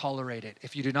not tolerate it.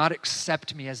 If you do not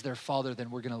accept me as their father, then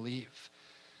we're going to leave.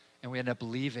 And we end up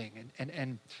leaving.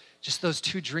 And just those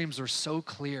two dreams were so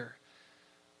clear.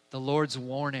 The Lord's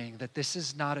warning that this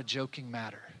is not a joking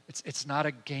matter. It's not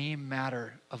a game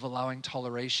matter of allowing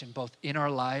toleration, both in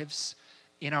our lives,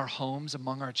 in our homes,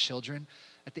 among our children.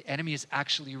 That the enemy is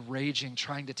actually raging,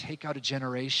 trying to take out a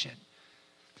generation,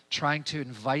 trying to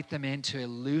invite them into a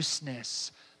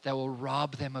looseness that will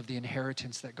rob them of the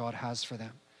inheritance that God has for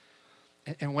them.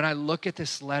 And when I look at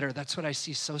this letter, that's what I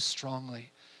see so strongly.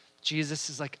 Jesus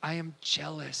is like, I am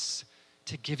jealous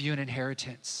to give you an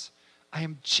inheritance. I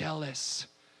am jealous.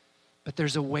 But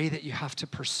there's a way that you have to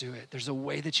pursue it. There's a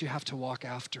way that you have to walk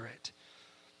after it.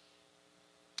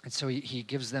 And so he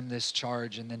gives them this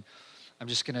charge. And then I'm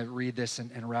just going to read this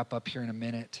and wrap up here in a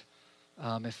minute.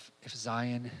 If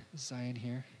Zion, is Zion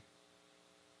here?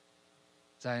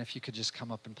 Zion, if you could just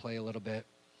come up and play a little bit.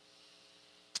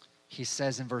 He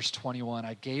says in verse 21,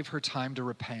 I gave her time to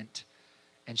repent,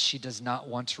 and she does not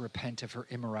want to repent of her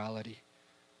immorality.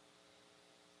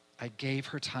 I gave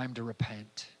her time to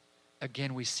repent.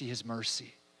 Again, we see his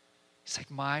mercy. He's like,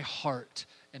 my heart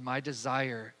and my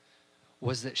desire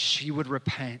was that she would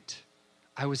repent.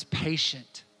 I was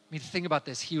patient. I mean, think about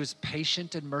this. He was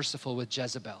patient and merciful with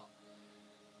Jezebel.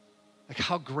 Like,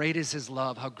 how great is his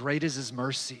love? How great is his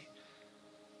mercy?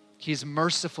 He's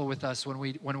merciful with us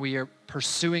when we are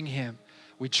pursuing him.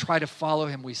 We try to follow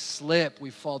him. We slip.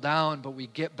 We fall down, but we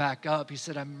get back up. He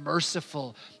said, I'm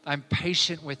merciful. I'm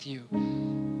patient with you.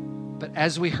 But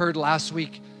as we heard last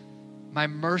week, my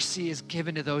mercy is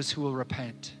given to those who will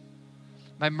repent.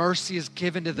 My mercy is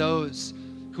given to those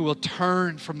who will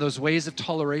turn from those ways of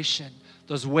toleration,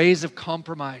 those ways of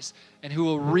compromise, and who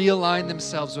will realign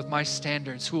themselves with my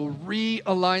standards, who will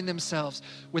realign themselves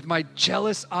with my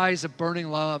jealous eyes of burning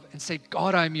love and say,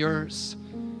 God, I'm yours.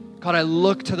 God, I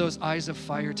look to those eyes of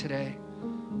fire today.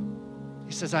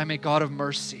 He says, I'm a God of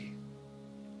mercy.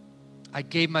 I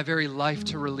gave my very life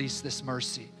to release this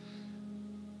mercy.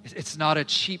 It's not a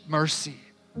cheap mercy.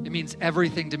 It means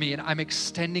everything to me, and I'm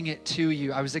extending it to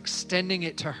you. I was extending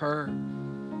it to her.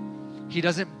 He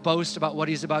doesn't boast about what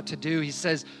he's about to do. He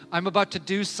says, I'm about to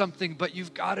do something, but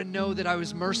you've got to know that I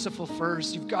was merciful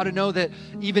first. You've got to know that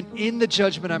even in the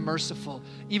judgment, I'm merciful.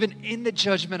 Even in the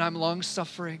judgment, I'm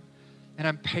long-suffering and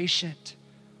I'm patient.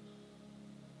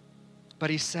 But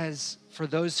he says, for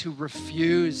those who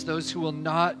refuse, those who will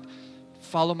not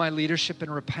follow my leadership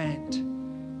and repent,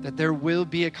 that there will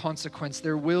be a consequence.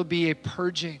 There will be a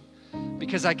purging,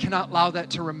 because I cannot allow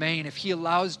that to remain. If he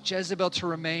allows Jezebel to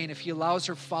remain, if he allows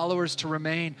her followers to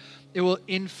remain, it will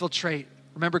infiltrate.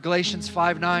 Remember Galatians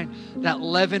 5:9, that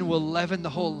leaven will leaven the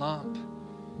whole lump.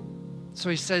 So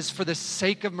he says, for the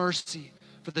sake of mercy,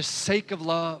 for the sake of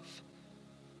love,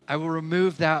 I will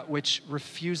remove that which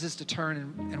refuses to turn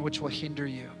and which will hinder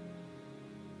you.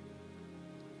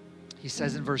 He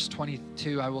says in verse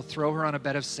 22, I will throw her on a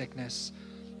bed of sickness,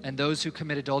 and those who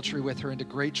commit adultery with her into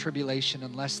great tribulation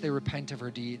unless they repent of her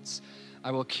deeds.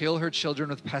 I will kill her children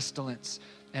with pestilence,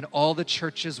 and all the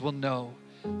churches will know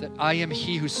that I am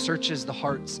he who searches the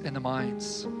hearts and the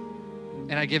minds,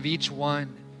 and I give each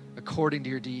one according to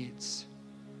your deeds.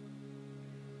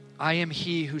 I am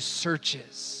he who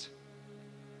searches.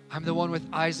 I'm the one with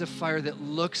eyes of fire that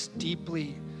looks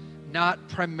deeply, not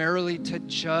primarily to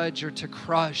judge or to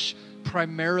crush,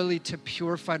 primarily to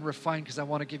purify and refine, because I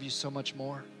want to give you so much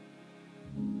more.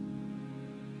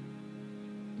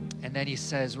 And then he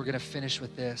says, we're going to finish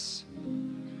with this.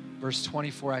 Verse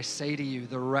 24, I say to you,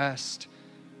 the rest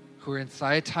who are in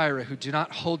Thyatira, who do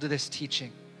not hold to this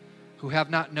teaching, who have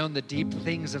not known the deep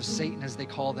things of Satan, as they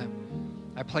call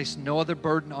them, I place no other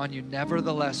burden on you.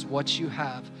 Nevertheless, what you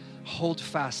have, hold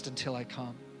fast until I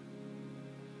come.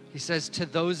 He says, to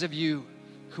those of you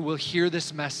who will hear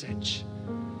this message,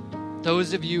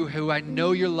 those of you who I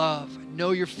know your love,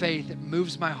 know your faith, it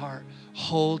moves my heart,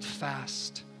 hold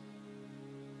fast.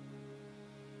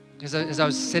 As I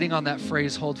was sitting on that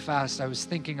phrase, hold fast, I was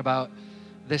thinking about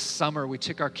this summer, we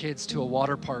took our kids to a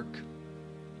water park.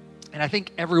 And I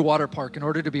think every water park, in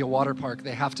order to be a water park,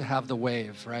 they have to have the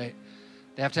wave, right?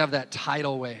 They have to have that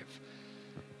tidal wave.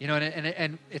 You know,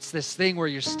 and it's this thing where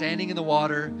you're standing in the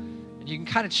water, and you can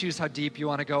kind of choose how deep you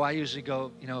want to go. I usually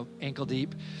go, ankle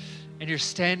deep. And you're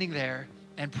standing there,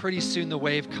 and pretty soon the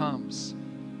wave comes.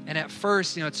 And at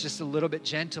first, it's just a little bit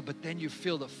gentle, but then you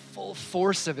feel the full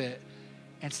force of it.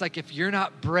 And it's like if you're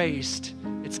not braced,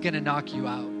 it's going to knock you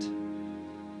out.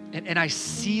 And I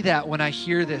see that when I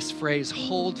hear this phrase,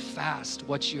 hold fast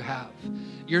what you have.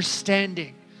 You're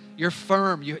standing, you're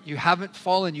firm, you haven't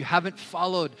fallen, you haven't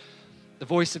followed the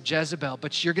voice of Jezebel,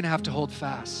 but you're going to have to hold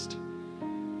fast.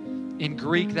 In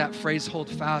Greek, that phrase, hold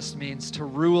fast, means to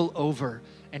rule over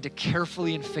and to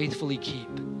carefully and faithfully keep.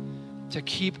 To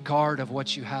keep guard of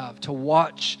what you have, to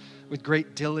watch with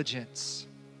great diligence.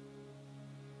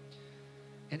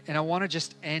 And I want to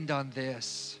just end on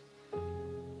this,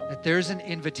 that there's an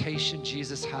invitation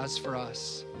Jesus has for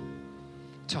us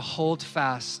to hold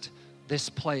fast this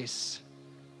place,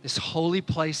 this holy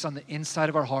place on the inside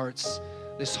of our hearts,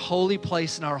 this holy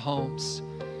place in our homes,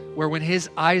 where when his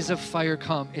eyes of fire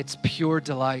come, it's pure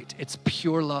delight, it's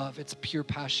pure love, it's pure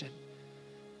passion.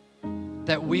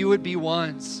 That we would be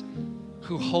ones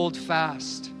who hold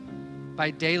fast by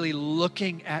daily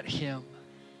looking at him.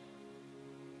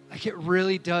 Like, it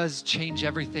really does change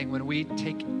everything when we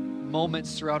take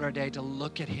moments throughout our day to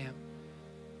look at him,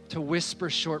 to whisper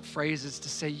short phrases, to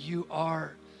say, you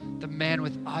are the man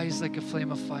with eyes like a flame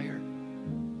of fire.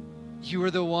 You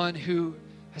are the one who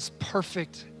has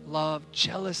perfect love,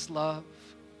 jealous love.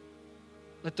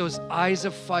 Let those eyes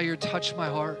of fire touch my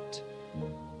heart.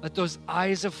 Let those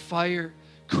eyes of fire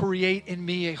create in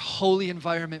me a holy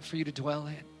environment for you to dwell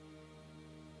in.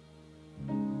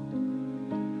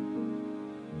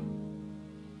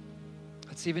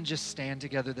 Let's even just stand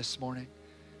together this morning.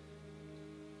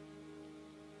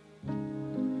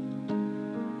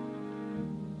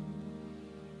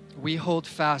 We hold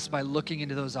fast by looking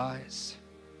into those eyes.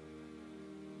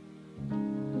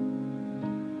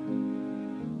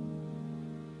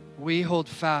 We hold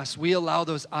fast. We allow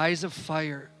those eyes of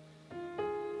fire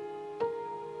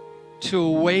to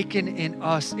awaken in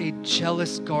us a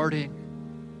jealous guarding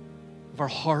of our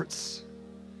hearts,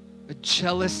 a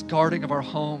jealous guarding of our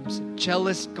homes, a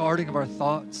jealous guarding of our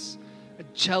thoughts, a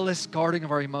jealous guarding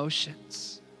of our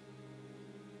emotions.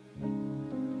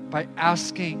 By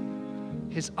asking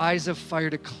His eyes of fire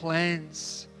to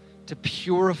cleanse, to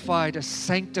purify, to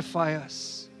sanctify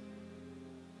us.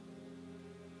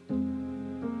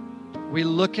 We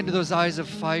look into those eyes of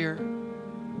fire,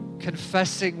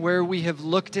 confessing where we have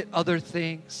looked at other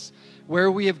things, where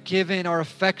we have given our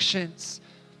affections,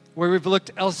 where we've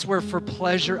looked elsewhere for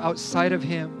pleasure outside of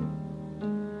Him,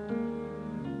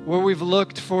 where we've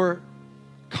looked for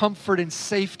comfort and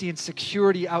safety and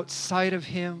security outside of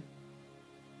Him.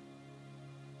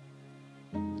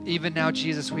 Even now,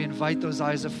 Jesus, we invite those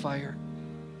eyes of fire.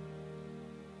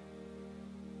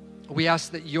 We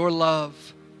ask that your love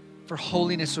for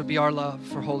holiness would be our love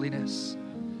for holiness.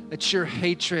 That your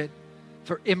hatred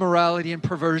for immorality and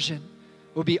perversion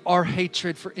will be our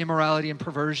hatred for immorality and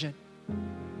perversion.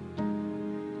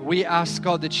 We ask,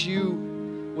 God, that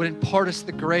you would impart us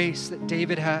the grace that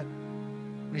David had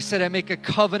when he said, I make a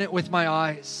covenant with my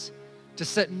eyes to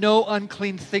set no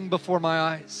unclean thing before my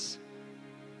eyes.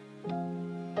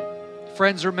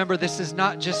 Friends, remember, this is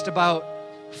not just about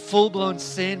full-blown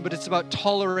sin, but it's about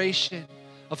toleration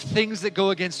of things that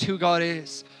go against who God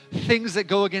is, things that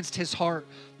go against His heart.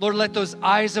 Lord, let those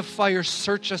eyes of fire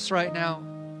search us right now.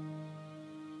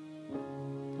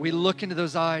 We look into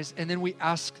those eyes, and then we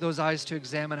ask those eyes to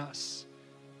examine us.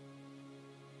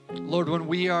 Lord, when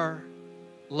we are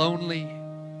lonely,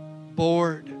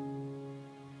 bored,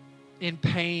 in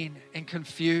pain, and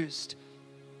confused,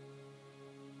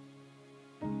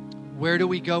 where do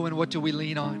we go and what do we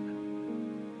lean on?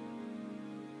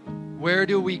 Where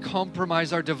do we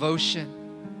compromise our devotion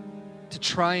to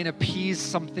try and appease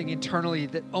something internally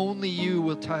that only you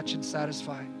will touch and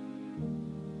satisfy?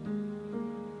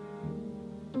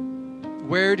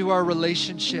 Where do our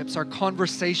relationships, our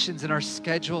conversations, and our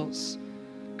schedules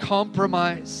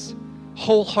compromise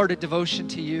wholehearted devotion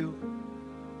to you?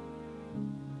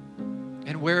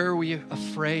 And where are we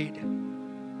afraid,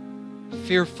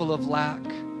 fearful of lack,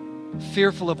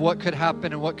 fearful of what could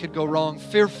happen and what could go wrong,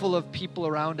 fearful of people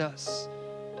around us?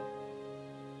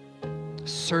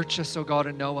 Search us, O God,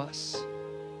 and know us.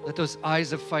 Let those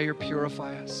eyes of fire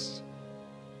purify us.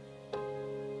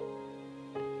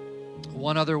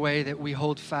 One other way that we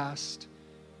hold fast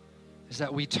is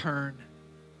that we turn.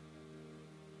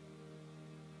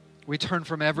 We turn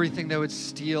from everything that would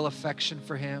steal affection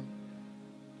for Him.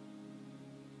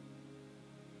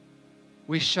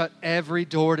 We shut every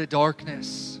door to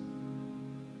darkness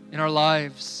in our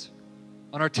lives,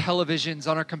 on our televisions,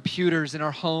 on our computers, in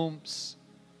our homes,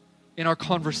 in our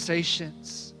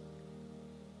conversations.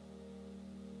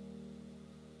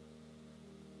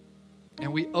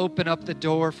 And we open up the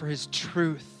door for His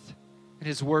truth and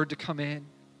His word to come in.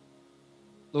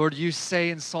 Lord, you say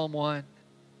in Psalm 1,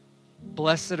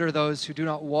 blessed are those who do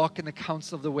not walk in the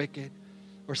counsel of the wicked,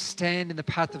 or stand in the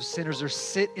path of sinners, or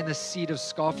sit in the seat of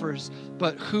scoffers,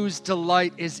 but whose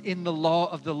delight is in the law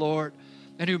of the Lord,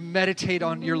 and who meditate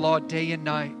on your law day and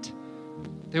night.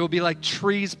 They will be like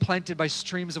trees planted by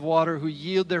streams of water, who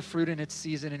yield their fruit in its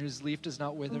season, and whose leaf does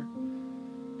not wither.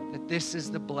 That this is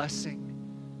the blessing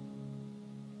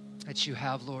that you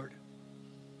have, Lord.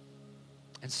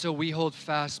 And so we hold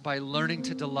fast by learning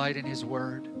to delight in His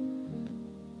word,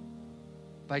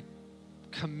 by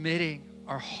committing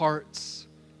our hearts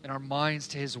and our minds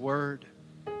to His word.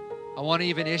 I want to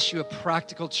even issue a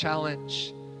practical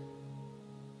challenge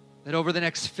that over the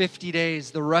next 50 days,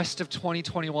 the rest of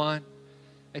 2021,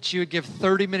 that you would give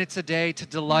 30 minutes a day to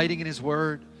delighting in His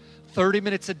word, 30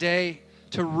 minutes a day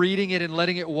to reading it and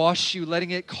letting it wash you,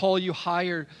 letting it call you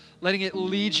higher, letting it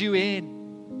lead you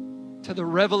in to the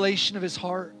revelation of His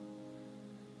heart.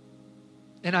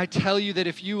 And I tell you that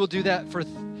if you will do that for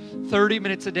 30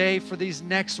 minutes a day for these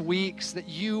next weeks, that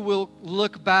you will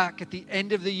look back at the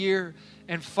end of the year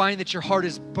and find that your heart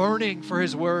is burning for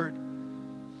His word.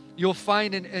 You'll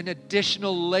find an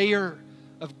additional layer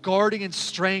of guarding and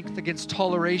strength against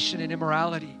toleration and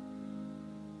immorality.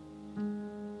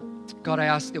 God, I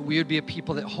ask that we would be a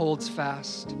people that holds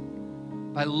fast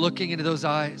by looking into those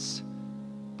eyes,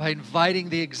 by inviting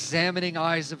the examining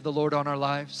eyes of the Lord on our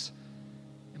lives,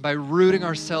 and by rooting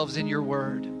ourselves in your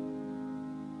word.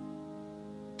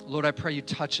 Lord, I pray you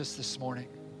touch us this morning.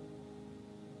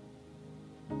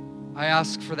 I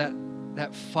ask for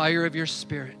that fire of your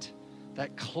Spirit,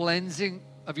 that cleansing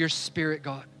of your Spirit,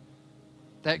 God,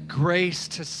 that grace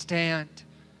to stand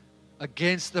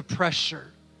against the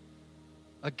pressure,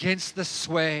 against the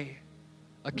sway,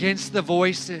 against the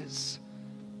voices,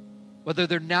 whether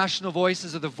they're national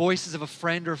voices or the voices of a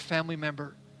friend or a family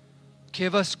member.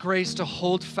 Give us grace to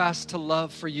hold fast to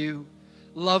love for you,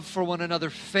 love for one another,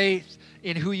 faith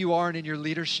in who you are and in your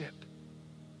leadership.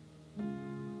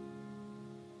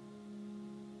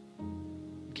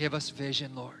 Give us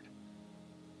vision, Lord.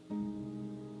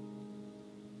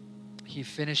 He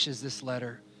finishes this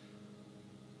letter.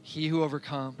 He who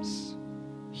overcomes,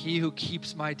 he who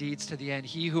keeps my deeds to the end,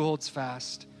 he who holds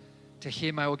fast, to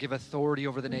him I will give authority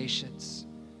over the nations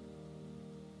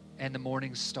and the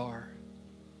morning star.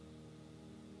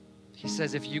 He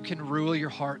says, if you can rule your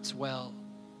hearts well,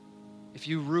 if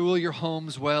you rule your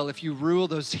homes well, if you rule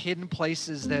those hidden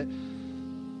places that,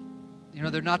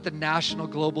 they're not the national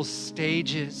global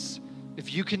stages,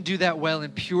 if you can do that well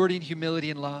in purity and humility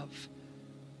and love,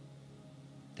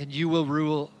 then you will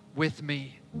rule with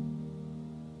me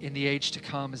in the age to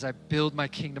come as I build my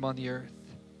kingdom on the earth.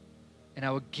 And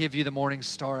I will give you the morning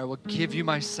star. I will give you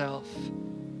myself.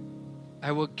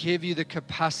 I will give you the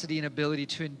capacity and ability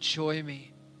to enjoy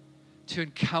me, to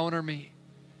encounter me,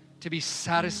 to be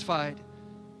satisfied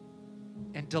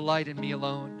and delight in me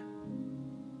alone.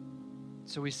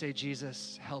 So we say,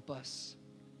 Jesus, help us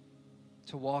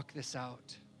to walk this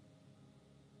out.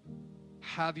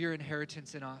 Have your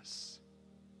inheritance in us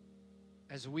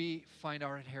as we find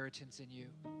our inheritance in you.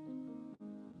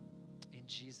 In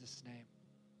Jesus' name,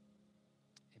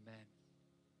 amen.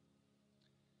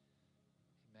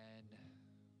 Amen.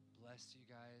 Bless you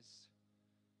guys.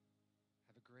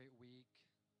 Have a great week.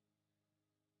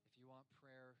 If you want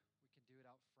prayer, we can do it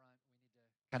out front. We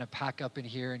need to kind of pack up in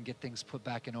here and get things put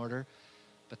back in order.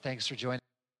 But thanks for joining.